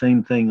did the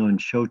same thing on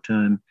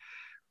Showtime.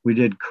 We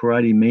did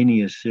Karate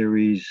Mania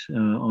series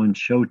on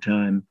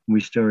Showtime. We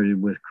started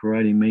with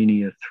Karate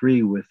Mania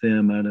 3 with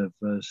them out of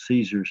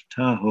Caesars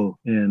Tahoe,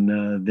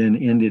 and then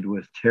ended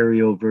with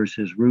Terrio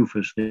versus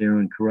Rufus there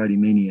on Karate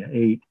Mania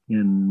 8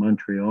 in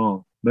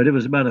Montreal. But it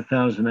was about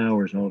 1,000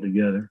 hours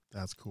altogether.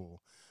 That's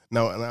cool.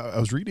 Now, and I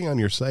was reading on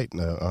your site,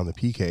 on the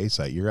PKA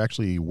site, you're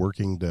actually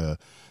working to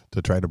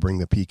try to bring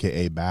the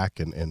PKA back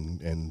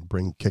and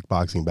bring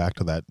kickboxing back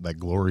to that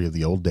glory of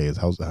the old days.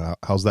 How's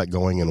that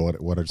going, and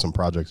what are some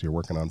projects you're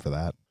working on for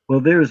that?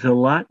 Well, there's a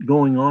lot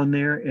going on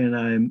there, and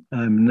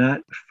I'm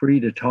not free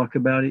to talk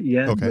about it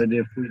yet. Okay. But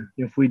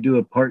if we do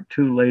a part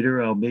 2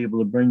 later, I'll be able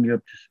to bring you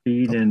up to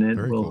speed, and it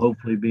will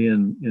hopefully be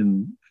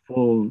in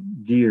full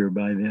gear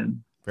by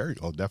then. Very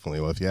well,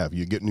 definitely. Well, if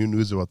you get new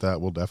news about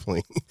that, we'll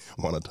definitely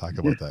want to talk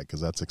Yeah. about that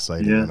because that's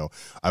exciting. I Yeah. know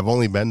I've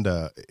only been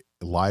to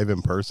live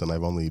in person.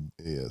 I've only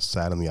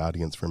sat in the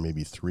audience for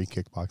maybe 3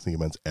 kickboxing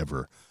events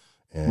ever,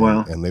 and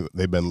Wow.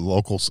 they've been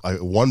local.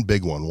 One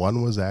big one.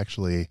 One was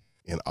actually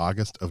in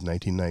August of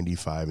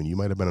 1995, and you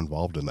might have been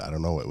involved in that. I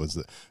don't know. It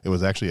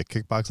was actually a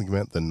kickboxing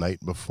event the night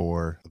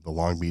before the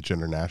Long Beach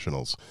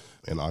Internationals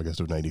in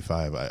August of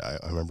 '95. I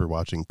remember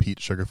watching Pete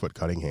Sugarfoot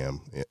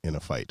Cunningham in a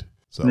fight.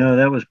 So No,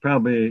 that was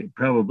probably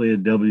a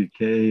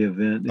WK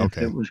event if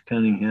okay. it was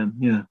Cunningham.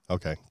 Yeah.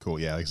 Okay, cool.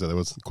 Yeah, like I said, it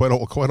was quite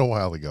a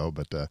while ago,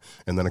 but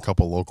and then a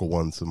couple local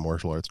ones, some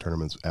martial arts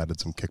tournaments added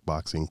some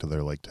kickboxing to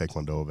their like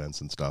taekwondo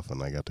events and stuff,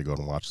 and I got to go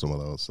and watch some of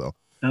those. So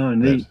Oh, that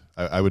neat.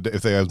 I would,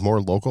 if they had more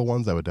local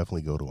ones, I would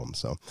definitely go to them.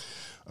 So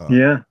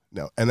Yeah.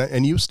 no,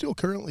 and you still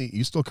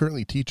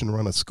currently teach and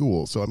run a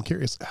school. So I'm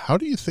curious, how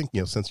do you think,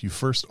 since you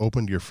first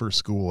opened your first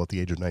school at the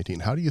age of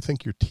 19, how do you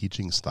think your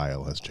teaching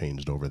style has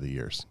changed over the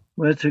years?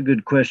 Well, that's a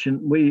good question.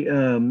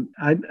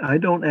 I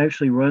don't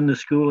actually run the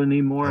school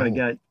anymore. I Oh,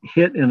 got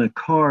hit in a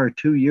car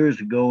 2 years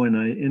ago, and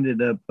I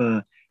ended up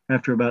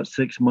after about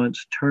 6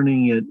 months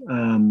turning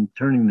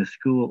the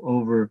school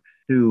over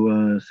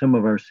to some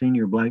of our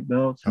senior black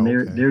belts, and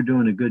okay, they're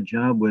doing a good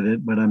job with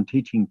it. But I'm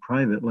teaching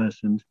private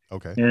lessons,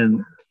 okay,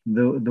 and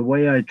the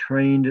way I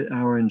trained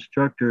our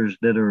instructors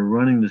that are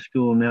running the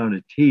school now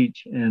to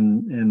teach,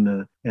 and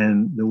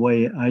the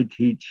way I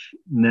teach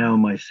now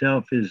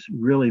myself is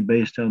really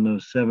based on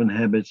those 7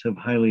 habits of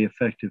highly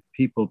effective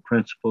people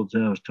principles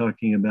that I was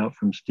talking about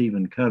from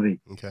Stephen Covey.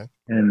 okay.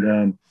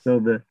 And so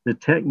the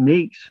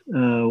techniques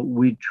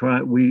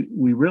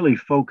we really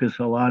focus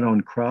a lot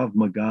on Krav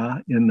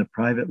Maga in the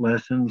private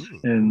lessons,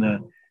 Mm,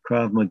 and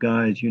Krav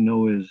Maga, as you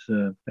know, is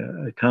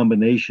a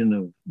combination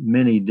of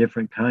many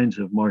different kinds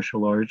of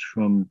martial arts,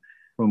 from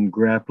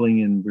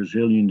grappling and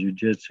Brazilian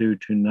jiu-jitsu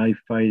to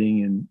knife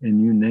fighting,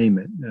 and you name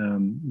it,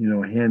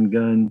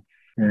 handgun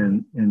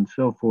and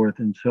so forth.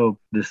 And so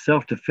the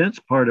self-defense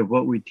part of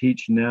what we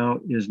teach now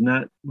is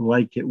not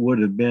like it would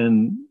have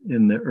been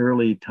in the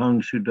early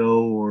Tang Soo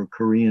Do or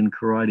Korean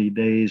karate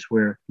days,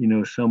 where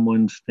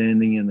someone's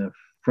standing in a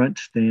front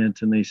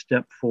stance and they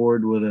step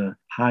forward with a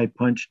high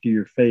punch to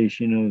your face.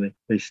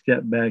 They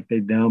step back, they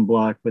down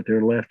block with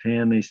their left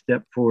hand, they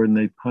step forward and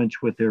they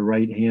punch with their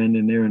right hand,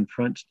 and they're in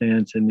front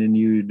stance, and then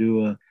you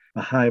do a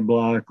high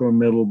block or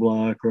middle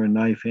block or a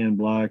knife hand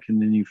block,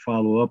 and then you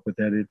follow up with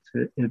that.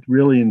 It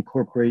really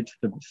incorporates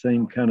the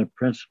same kind of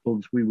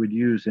principles we would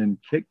use in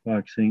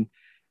kickboxing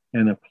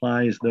and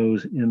applies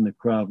those in the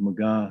Krav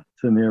Maga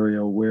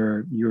scenario,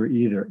 where you're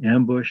either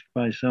ambushed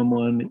by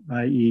someone,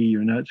 i.e.,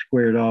 you're not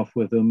squared off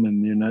with them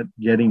and you're not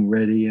getting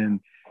ready, and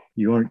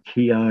you aren't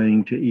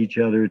key-eyeing to each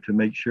other to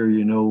make sure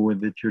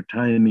that your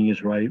timing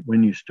is right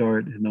when you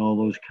start, and all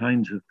those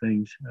kinds of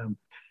things.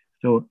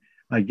 So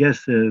I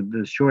guess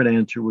the short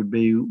answer would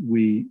be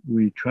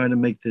we try to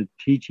make the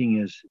teaching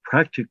as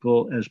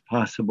practical as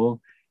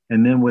possible,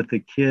 and then with the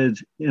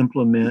kids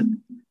implement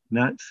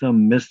not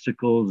some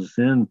mystical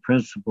Zen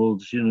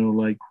principles,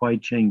 like Kwai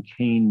Chang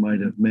Caine might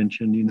have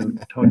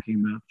mentioned,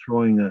 talking about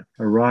throwing a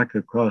rock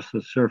across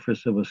the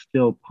surface of a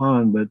still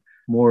pond, but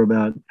more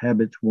about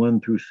habits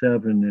 1 through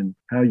 7 and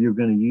how you're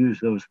going to use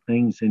those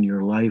things in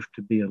your life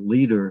to be a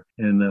leader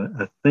and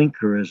a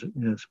thinker,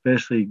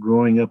 especially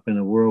growing up in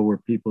a world where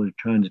people are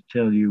trying to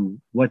tell you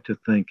what to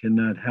think and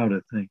not how to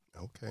think.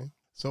 Okay.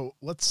 So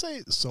let's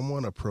say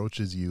someone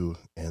approaches you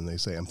and they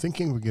say, I'm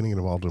thinking of getting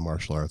involved in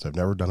martial arts. I've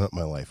never done it in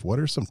my life. What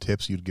are some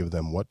tips you'd give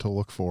them, what to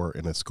look for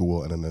in a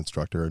school and an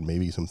instructor, and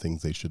maybe some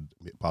things they should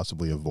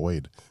possibly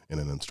avoid in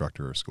an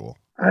instructor or school?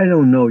 I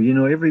don't know.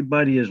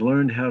 Everybody has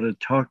learned how to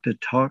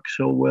talk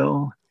so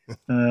well,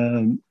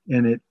 and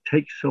it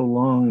takes so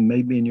long.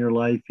 Maybe in your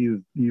life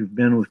you've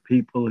been with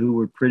people who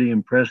were pretty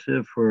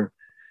impressive for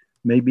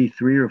maybe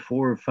 3 or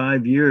 4 or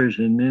 5 years,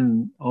 and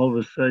then all of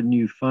a sudden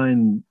you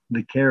find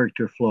the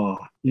character flaw.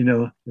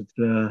 You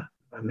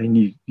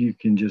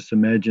can just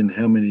imagine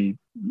how many,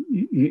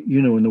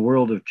 in the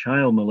world of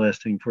child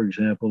molesting, for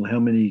example, how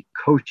many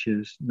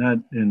coaches, not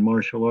in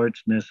martial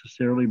arts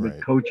necessarily, but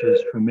Right. coaches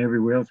from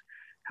everywhere else,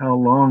 how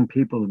long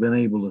people have been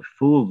able to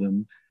fool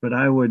them. But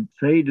I would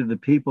say to the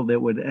people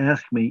that would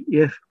ask me,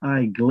 if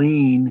I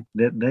glean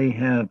that they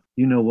have,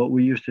 what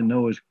we used to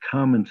know as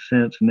common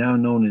sense, now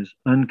known as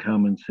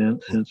uncommon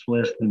sense, since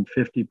less than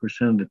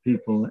 50% of the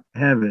people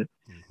have it.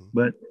 Mm-hmm.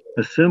 But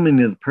assuming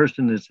that the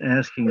person that's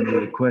asking me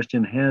the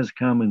question has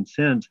common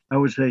sense, I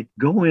would say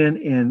go in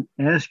and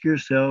ask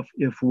yourself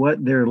if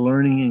what they're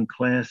learning in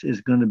class is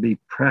going to be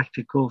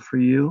practical for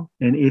you.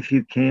 And if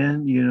you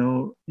can,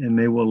 and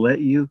they will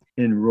let you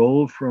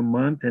enroll for a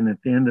month. And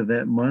at the end of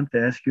that month,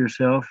 ask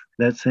yourself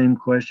that same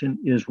question: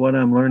 is what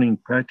I'm learning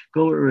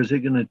practical, or is it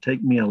going to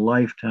take me a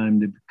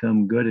lifetime to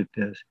become good at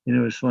this?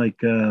 It's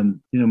like,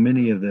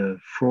 many of the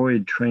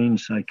Freud trained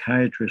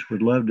psychiatrists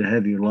would love to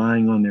have you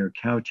lying on their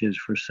couches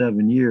for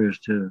 7 years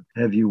to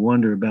have you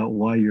wonder about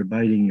why you're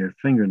biting your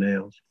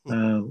fingernails.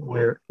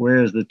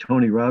 Whereas the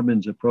Tony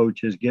Robbins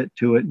approach is get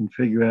to it and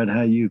figure out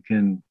how you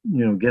can,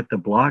 get the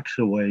blocks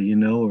away,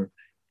 or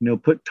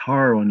put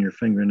tar on your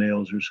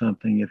fingernails or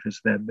something if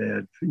it's that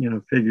bad.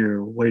 Figure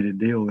a way to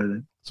deal with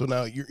it. So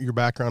now your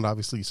background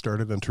obviously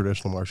started in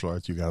traditional martial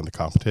arts. You got into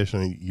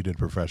competition. You did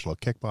professional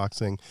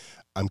kickboxing.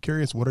 I'm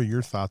curious, what are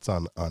your thoughts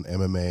on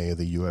MMA,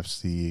 the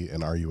UFC,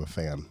 and are you a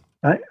fan?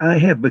 I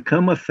have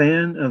become a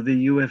fan of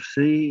the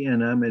UFC,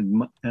 and I'm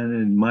an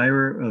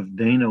admirer of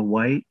Dana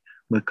White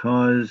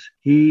because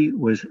he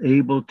was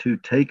able to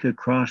take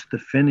across the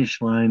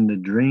finish line the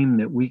dream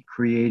that we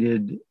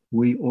created.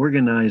 We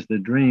organized the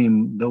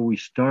dream, though we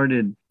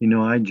started,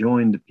 I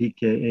joined the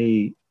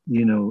PKA.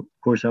 Of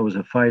course, I was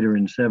a fighter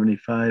in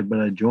 75,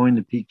 but I joined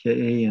the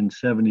PKA in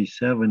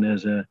 77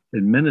 as an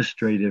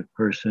administrative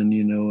person,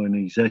 an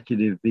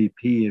executive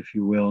VP, if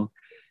you will.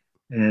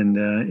 And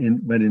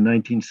but in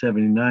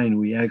 1979,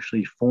 we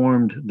actually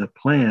formed the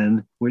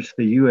plan, which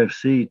the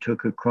UFC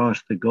took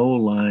across the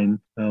goal line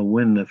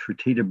when the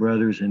Fertitta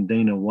brothers and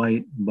Dana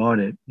White bought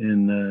it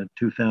in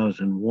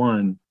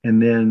 2001.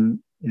 And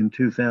then in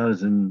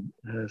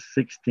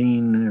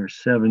 2016 or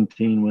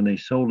 17, when they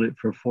sold it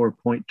for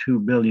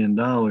 $4.2 billion,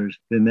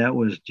 then that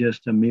was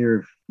just a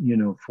mere,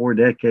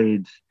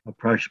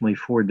 approximately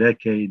 4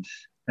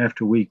 decades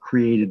after we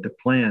created the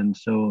plan.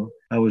 So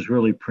I was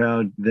really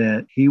proud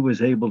that he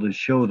was able to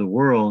show the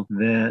world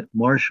that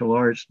martial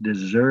arts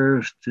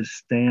deserves to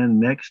stand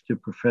next to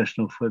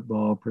professional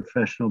football,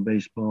 professional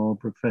baseball,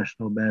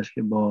 professional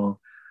basketball,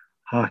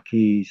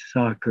 hockey,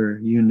 soccer,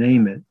 you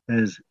name it,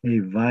 as a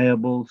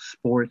viable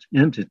sports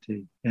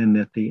entity, and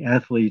that the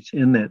athletes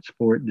in that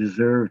sport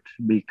deserve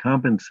to be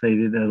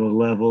compensated at a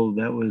level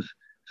that was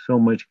so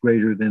much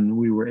greater than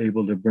we were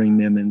able to bring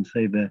them in,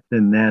 say, the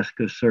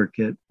NASCA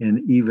circuit.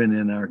 And even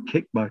in our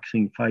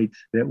kickboxing fights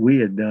that we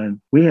had done,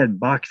 we had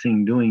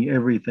boxing doing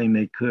everything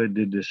they could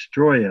to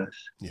destroy us,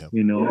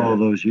 all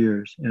those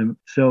years. And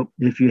so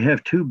if you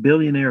have two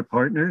billionaire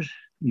partners,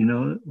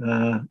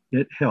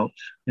 it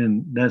helps.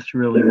 And that's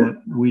really what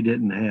we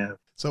didn't have.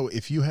 So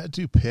if you had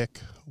to pick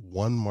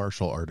one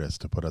martial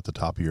artist to put at the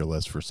top of your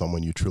list for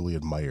someone you truly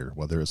admire,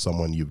 whether it's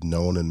someone you've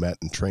known and met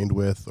and trained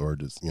with, or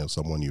just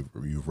someone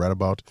you've read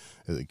about,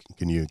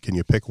 can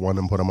you pick one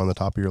and put them on the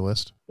top of your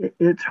list?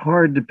 It's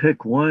hard to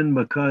pick one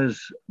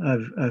because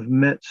I've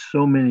met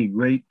so many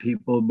great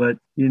people, but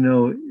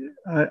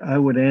I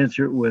would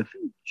answer it with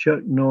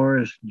Chuck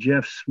Norris,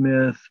 Jeff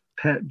Smith,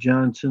 Pat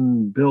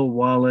Johnson, Bill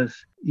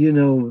Wallace.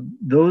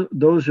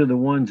 Those are the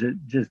ones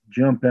that just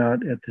jump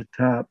out at the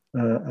top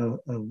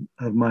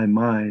of my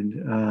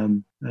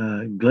mind.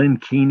 Glenn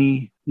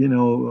Keeney,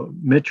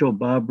 Mitchell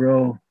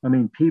Bobrow. I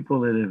mean,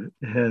 people that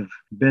have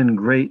been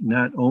great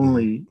not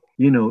only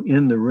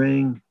in the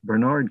ring.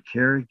 Bernard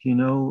Carrick,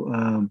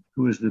 who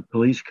was the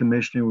police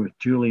commissioner with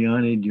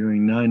Giuliani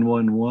during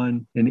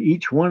 9/11, and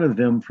each one of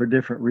them for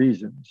different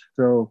reasons.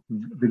 So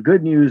the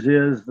good news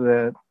is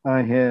that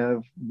I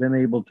have been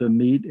able to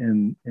meet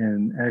and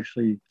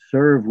actually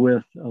serve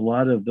with a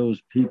lot of those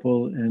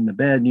people. And the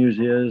bad news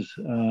is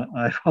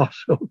I've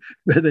also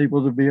been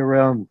able to be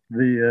around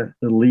the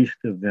least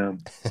of them.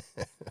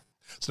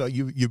 So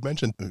you've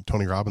mentioned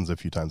Tony Robbins a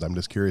few times. I'm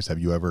just curious, have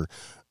you ever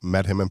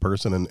met him in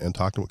person and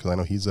talked to him? Because I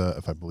know he's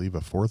if I believe,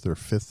 a 4th or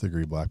 5th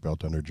degree black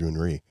belt under June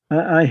Rhee.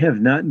 I have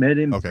not met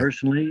him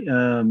personally.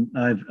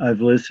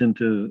 I've listened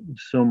to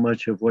so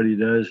much of what he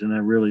does, and I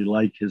really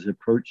like his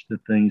approach to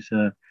things.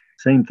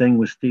 Same thing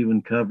with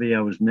Stephen Covey.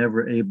 I was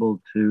never able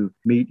to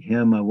meet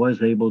him. I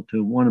was able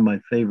to. One of my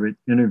favorite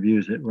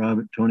interviews that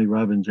Tony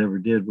Robbins ever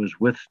did was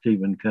with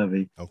Stephen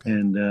Covey,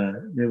 and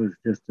it was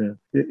just a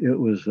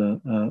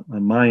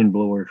mind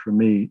blower for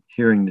me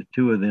hearing the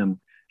two of them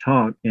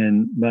talk.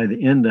 And by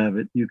the end of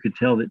it, you could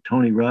tell that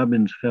Tony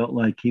Robbins felt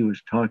like he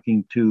was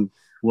talking to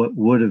what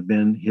would have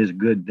been his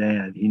good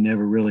dad. He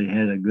never really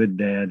had a good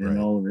dad in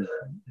all of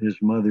his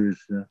mother's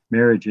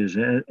marriages,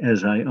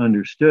 as I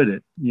understood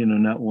it.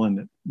 Not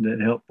one that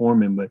helped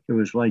form him, but it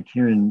was like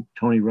hearing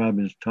Tony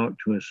Robbins talk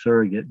to a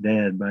surrogate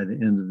dad by the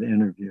end of the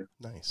interview.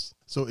 Nice.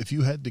 So if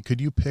you had to,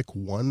 could you pick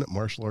one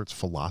martial arts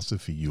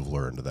philosophy you've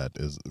learned that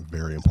is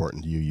very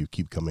important to you, you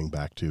keep coming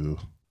back to?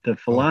 The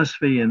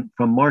philosophy and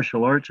from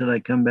martial arts that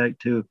I come back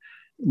to,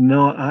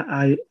 no,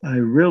 I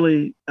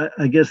really,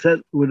 I guess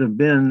that would have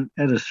been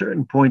at a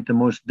certain point the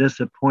most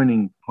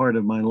disappointing part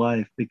of my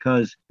life,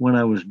 because when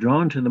I was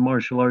drawn to the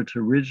martial arts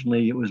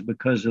originally, it was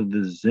because of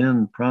the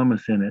Zen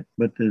promise in it.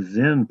 But the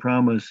Zen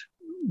promise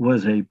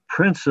was a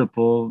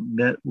principle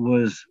that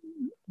was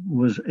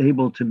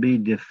able to be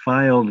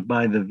defiled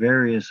by the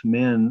various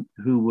men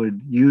who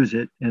would use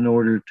it in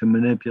order to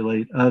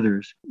manipulate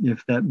others,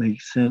 if that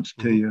makes sense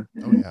to you.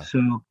 Oh, yeah.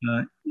 So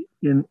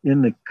in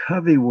the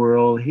Covey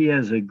world, he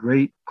has a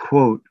great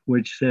quote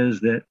which says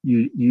that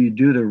you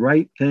do the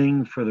right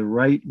thing for the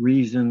right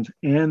reasons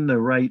and the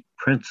right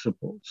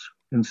principles.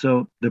 And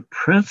so the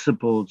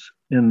principles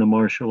in the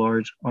martial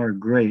arts are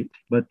great,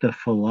 but the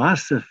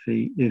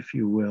philosophy, if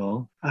you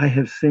will, I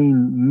have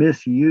seen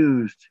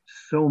misused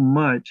so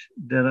much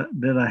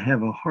that I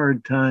have a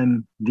hard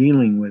time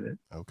dealing with it.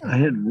 Okay. I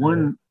had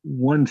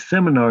one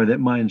seminar that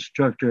my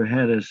instructor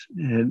had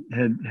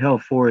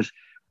held for us,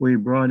 we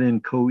brought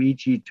in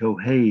Koichi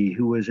Tohei,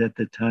 who was at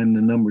the time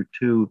the number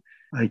 2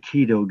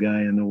 Aikido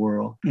guy in the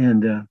world.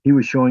 And he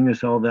was showing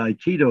us all the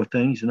Aikido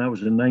things. And I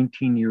was a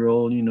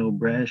 19-year-old,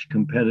 brash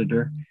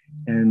competitor.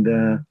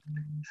 And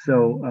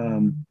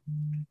so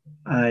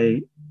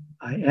I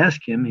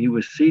asked him, he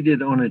was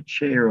seated on a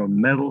chair, a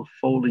metal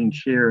folding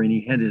chair, and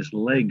he had his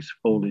legs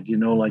folded,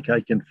 like I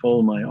can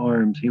fold my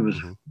arms. He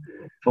was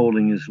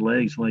folding his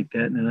legs like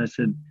that. And I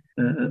said,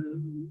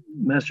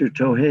 Master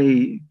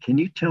Tohei, can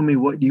you tell me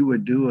what you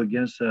would do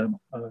against a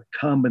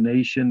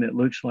combination that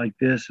looks like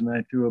this? And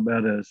I threw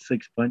about a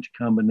 6-punch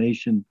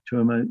combination to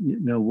him.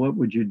 What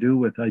would you do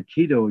with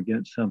Aikido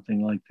against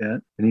something like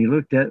that? And he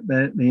looked at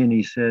me and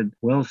he said,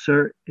 well,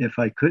 sir, if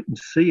I couldn't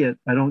see it,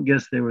 I don't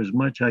guess there was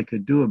much I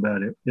could do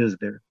about it, is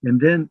there? And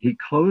then he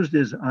closed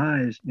his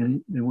eyes,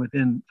 and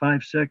within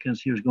 5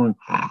 seconds, he was going,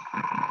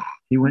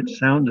 he went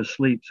sound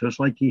asleep. So it's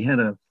like he had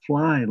a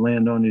fly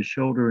land on his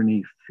shoulder, and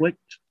he flicked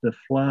the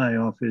fly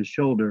off his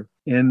shoulder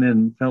and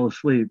then fell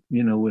asleep,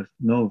 with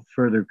no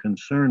further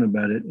concern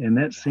about it. And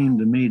that seemed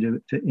to me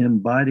to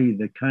embody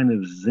the kind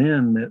of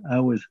Zen that I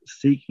was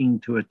seeking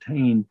to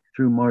attain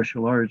through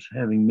martial arts,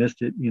 having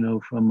missed it,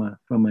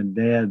 from a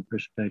dad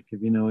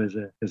perspective,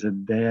 as a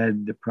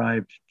dad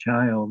deprived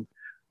child,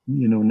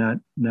 not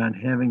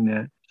having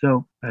that.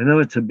 So I know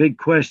it's a big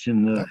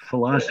question, the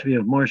philosophy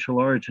of martial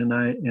arts, and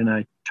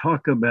I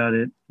talk about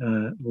it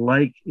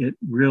like it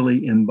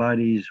really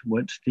embodies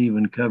what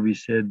Stephen Covey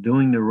said,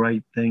 doing the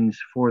right things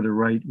for the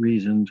right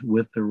reasons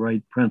with the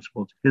right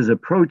principles. His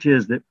approach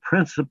is that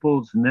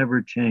principles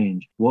never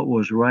change. What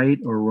was right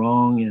or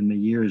wrong in the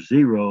year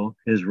 0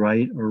 is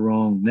right or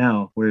wrong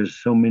now, whereas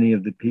so many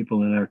of the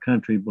people in our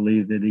country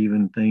believe that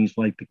even things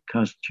like the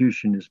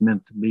Constitution is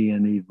meant to be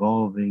an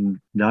evolving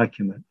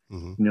document.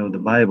 The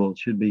Bible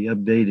should be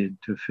updated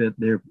to fit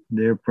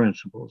their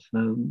principles.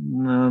 No,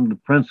 the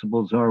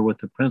principles are what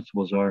the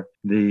principles are.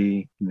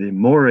 The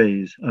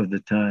mores of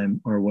the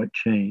time are what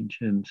change.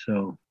 And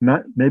so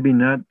maybe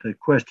not the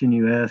question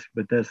you asked,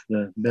 but that's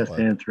the best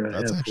answer I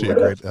have. That's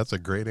actually that's a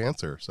great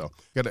answer. So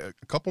got a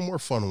couple more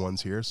fun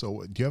ones here.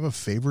 So do you have a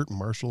favorite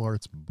martial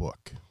arts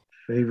book?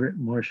 Favorite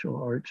martial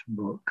arts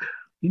book?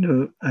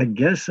 I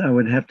guess I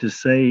would have to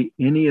say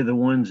any of the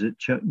ones that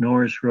Chuck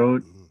Norris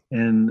wrote.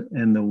 And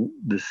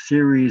the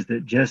series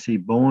that Jesse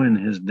Bowen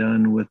has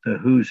done with the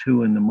who's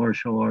who in the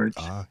martial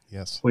arts,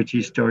 yes, which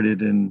he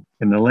started in.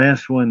 And the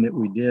last one that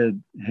we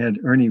did had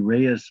Ernie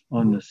Reyes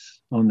on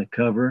the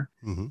cover,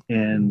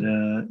 and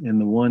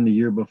the one the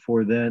year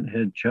before that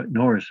had Chuck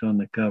Norris on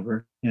the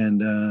cover.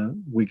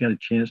 And we got a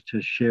chance to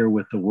share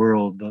with the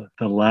world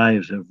the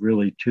lives of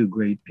really 2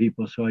 great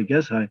people. So I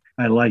guess I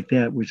like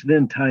that, which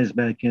then ties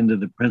back into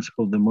the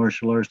principle of the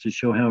martial arts to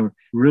show how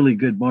really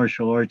good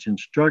martial arts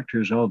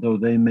instructors, although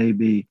they may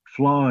be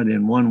flawed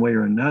in one way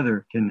or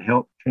another, can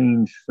help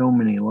change so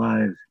many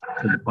lives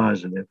to the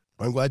positive.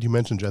 I'm glad you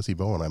mentioned Jesse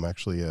Bowen. I'm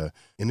actually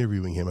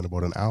interviewing him in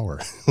about an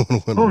hour.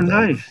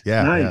 Nice.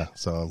 Yeah.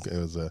 So it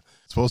was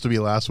supposed to be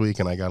last week,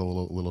 and I got a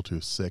little too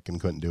sick and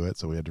couldn't do it,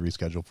 so we had to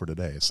reschedule for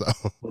today. So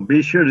well,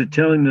 be sure to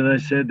tell him that I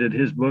said that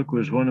his book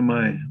was one of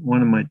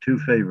my 2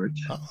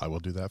 favorites. I will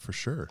do that for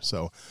sure.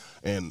 So,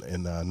 and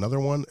another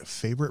one,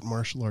 favorite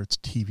martial arts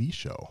TV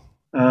show.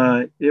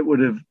 It would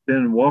have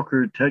been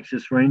Walker,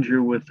 Texas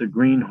Ranger with the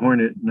Green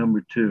Hornet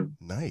 #2.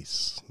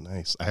 Nice.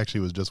 I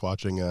actually was just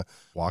watching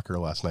Walker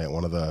last night.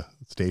 One of the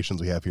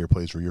stations we have here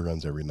plays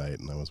reruns every night,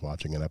 and I was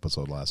watching an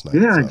episode last night.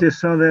 Yeah, so. I just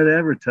saw that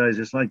advertised.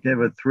 It's like they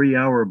have a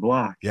 3-hour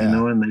block,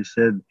 and they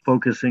said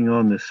focusing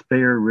on the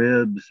spare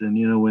ribs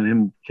and, when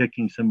him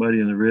kicking somebody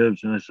in the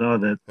ribs, and I saw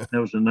that. That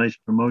was a nice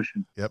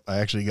promotion. Yep, I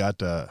actually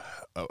got,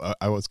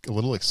 I was a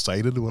little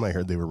excited when I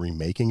heard they were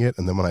remaking it,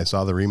 and then when I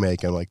saw the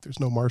remake, I'm like, there's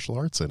no martial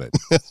arts in it.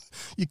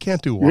 You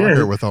can't do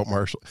Walker without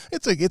martial.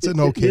 It's an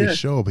okay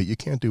show, but you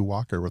can't do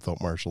Walker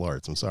without martial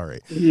arts. I'm sorry.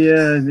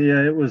 Yeah.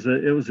 It was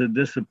a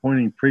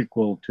disappointing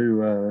prequel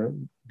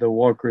to the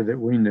Walker that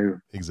we knew.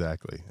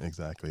 Exactly.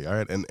 All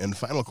right, and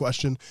final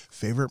question: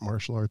 favorite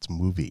martial arts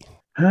movie?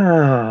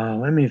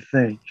 Let me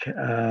think.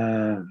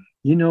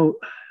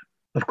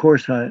 Of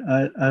course,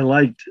 I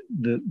liked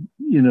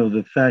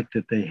the fact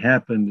that they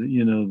happened.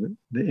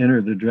 The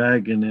Enter the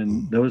Dragon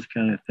and those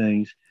kind of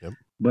things. Yep.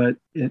 But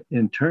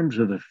in terms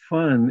of the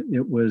fun,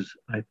 it was,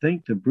 I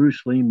think, the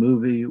Bruce Lee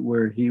movie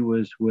where he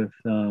was with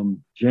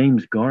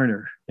James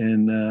Garner,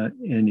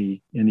 and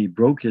he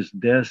broke his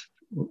desk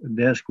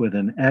with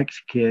an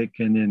axe kick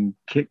and then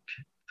kicked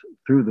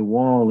through the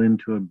wall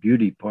into a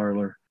beauty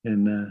parlor.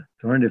 And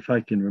darned if I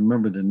can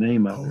remember the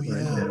name of it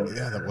right now.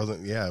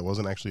 Yeah, it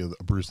wasn't actually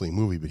a Bruce Lee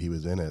movie, but he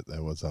was in it.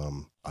 That was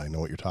I know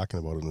what you're talking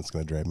about, and it's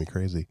going to drive me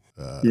crazy.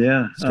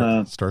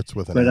 Starts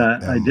with an. But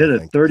I did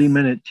a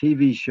 30-minute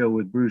TV show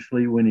with Bruce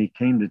Lee when he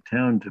came to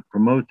town to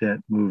promote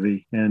that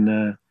movie, and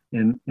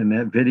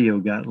that video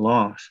got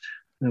lost,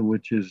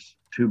 which is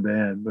too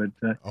bad. But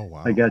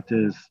I got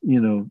to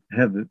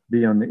have it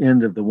be on the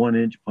end of the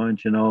 1-inch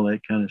punch and all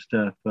that kind of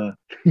stuff.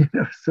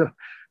 So.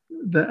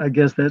 I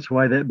guess that's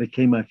why that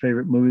became my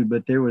favorite movie.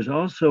 But there was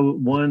also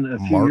one a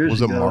few years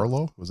Was ago. it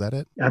Marlowe? Was that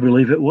it? I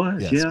believe it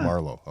was. Yes, Yeah.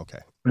 Marlowe. Okay.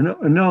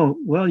 No.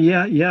 Well,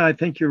 yeah. I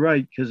think you're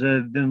right, because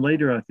then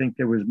later I think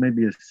there was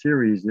maybe a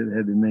series that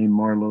had the name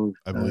Marlowe.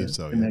 I believe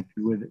so.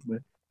 Connected with it.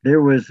 But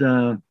there was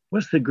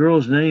what's the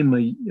girl's name?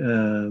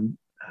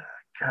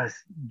 Gosh,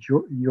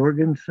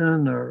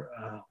 Jorgensen, or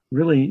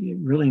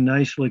really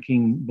nice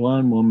looking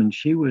blonde woman.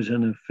 She was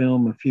in a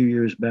film a few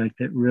years back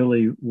that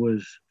really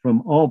was,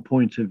 from all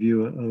points of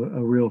view,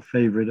 a real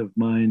favorite of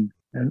mine.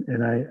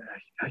 And I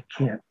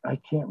can't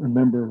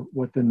remember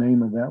what the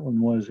name of that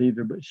one was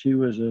either, but she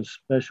was a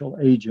special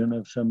agent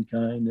of some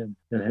kind, and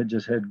that had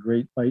just had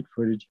great fight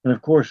footage. And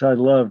of course, I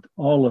loved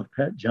all of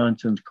Pat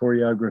Johnson's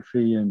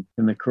choreography and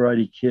the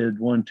Karate Kid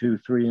 1, 2,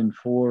 3, and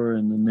 4,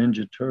 and the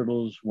Ninja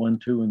Turtles 1,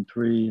 2, and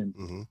 3,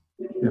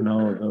 and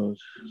all of those.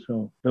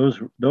 So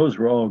those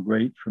were all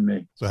great for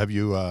me. So have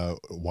you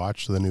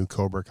watched the new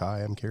Cobra Kai?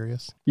 I'm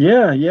curious.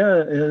 Yeah.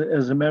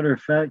 As a matter of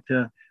fact,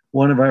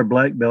 one of our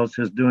black belts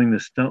is doing the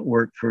stunt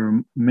work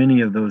for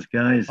many of those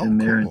guys in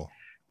there. Cool. And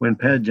when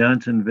Pat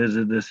Johnson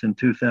visited us in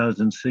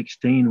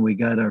 2016, we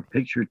got our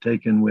picture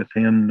taken with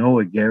him.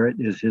 Noah Garrett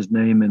is his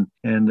name.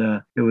 And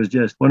it was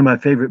just one of my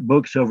favorite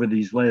books over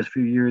these last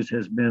few years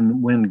has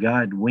been When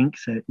God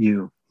Winks at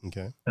You.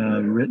 Okay.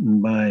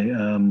 Written by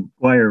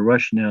Squire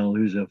Rushnell,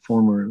 who's a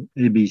former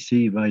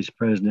ABC vice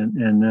president.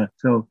 And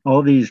so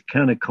all these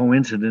kind of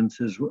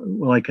coincidences,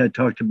 like I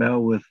talked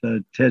about with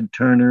Ted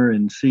Turner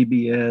and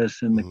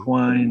CBS and the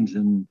Quines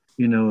and,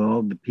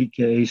 all the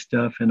PKA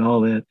stuff and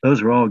all that,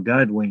 those are all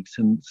God winks.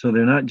 And so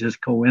they're not just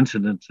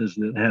coincidences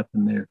that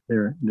happen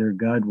there. They're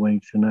God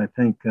winks. And I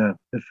think the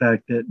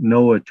fact that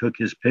Noah took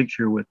his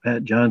picture with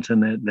Pat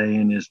Johnson that day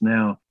and is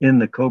now in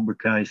the Cobra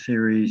Kai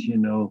series,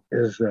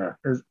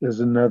 is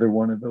another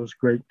one of those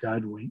great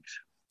God winks.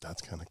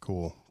 That's kind of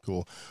cool.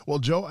 Well,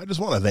 Joe, I just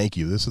want to thank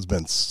you. This has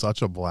been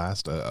such a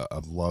blast.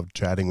 I've loved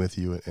chatting with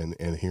you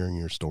and hearing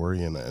your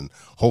story, and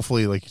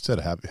hopefully, like you said,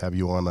 have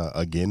you on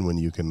again when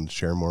you can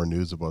share more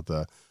news about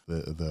the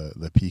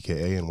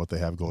PKA and what they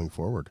have going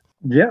forward.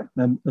 Yeah,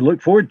 I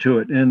look forward to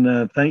it.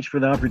 And thanks for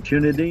the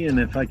opportunity. And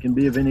if I can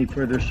be of any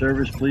further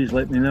service, please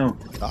let me know.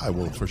 I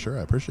will, for sure.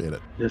 I appreciate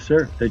it. Yes,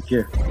 sir. Take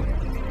care.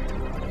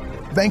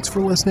 Thanks for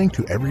listening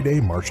to Everyday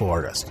Martial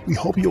Artist. We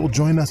hope you will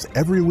join us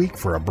every week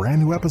for a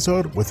brand new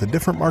episode with a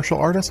different martial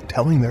artist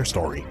telling their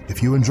story.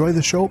 If you enjoy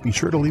the show, be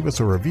sure to leave us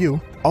a review.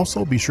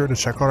 Also, be sure to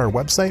check out our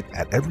website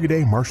at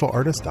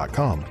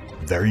everydaymartialartist.com.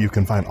 There you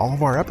can find all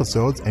of our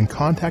episodes and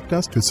contact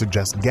us to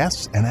suggest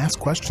guests and ask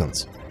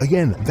questions.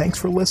 Again, thanks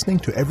for listening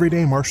to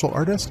Everyday Martial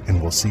Artist,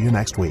 and we'll see you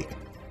next week.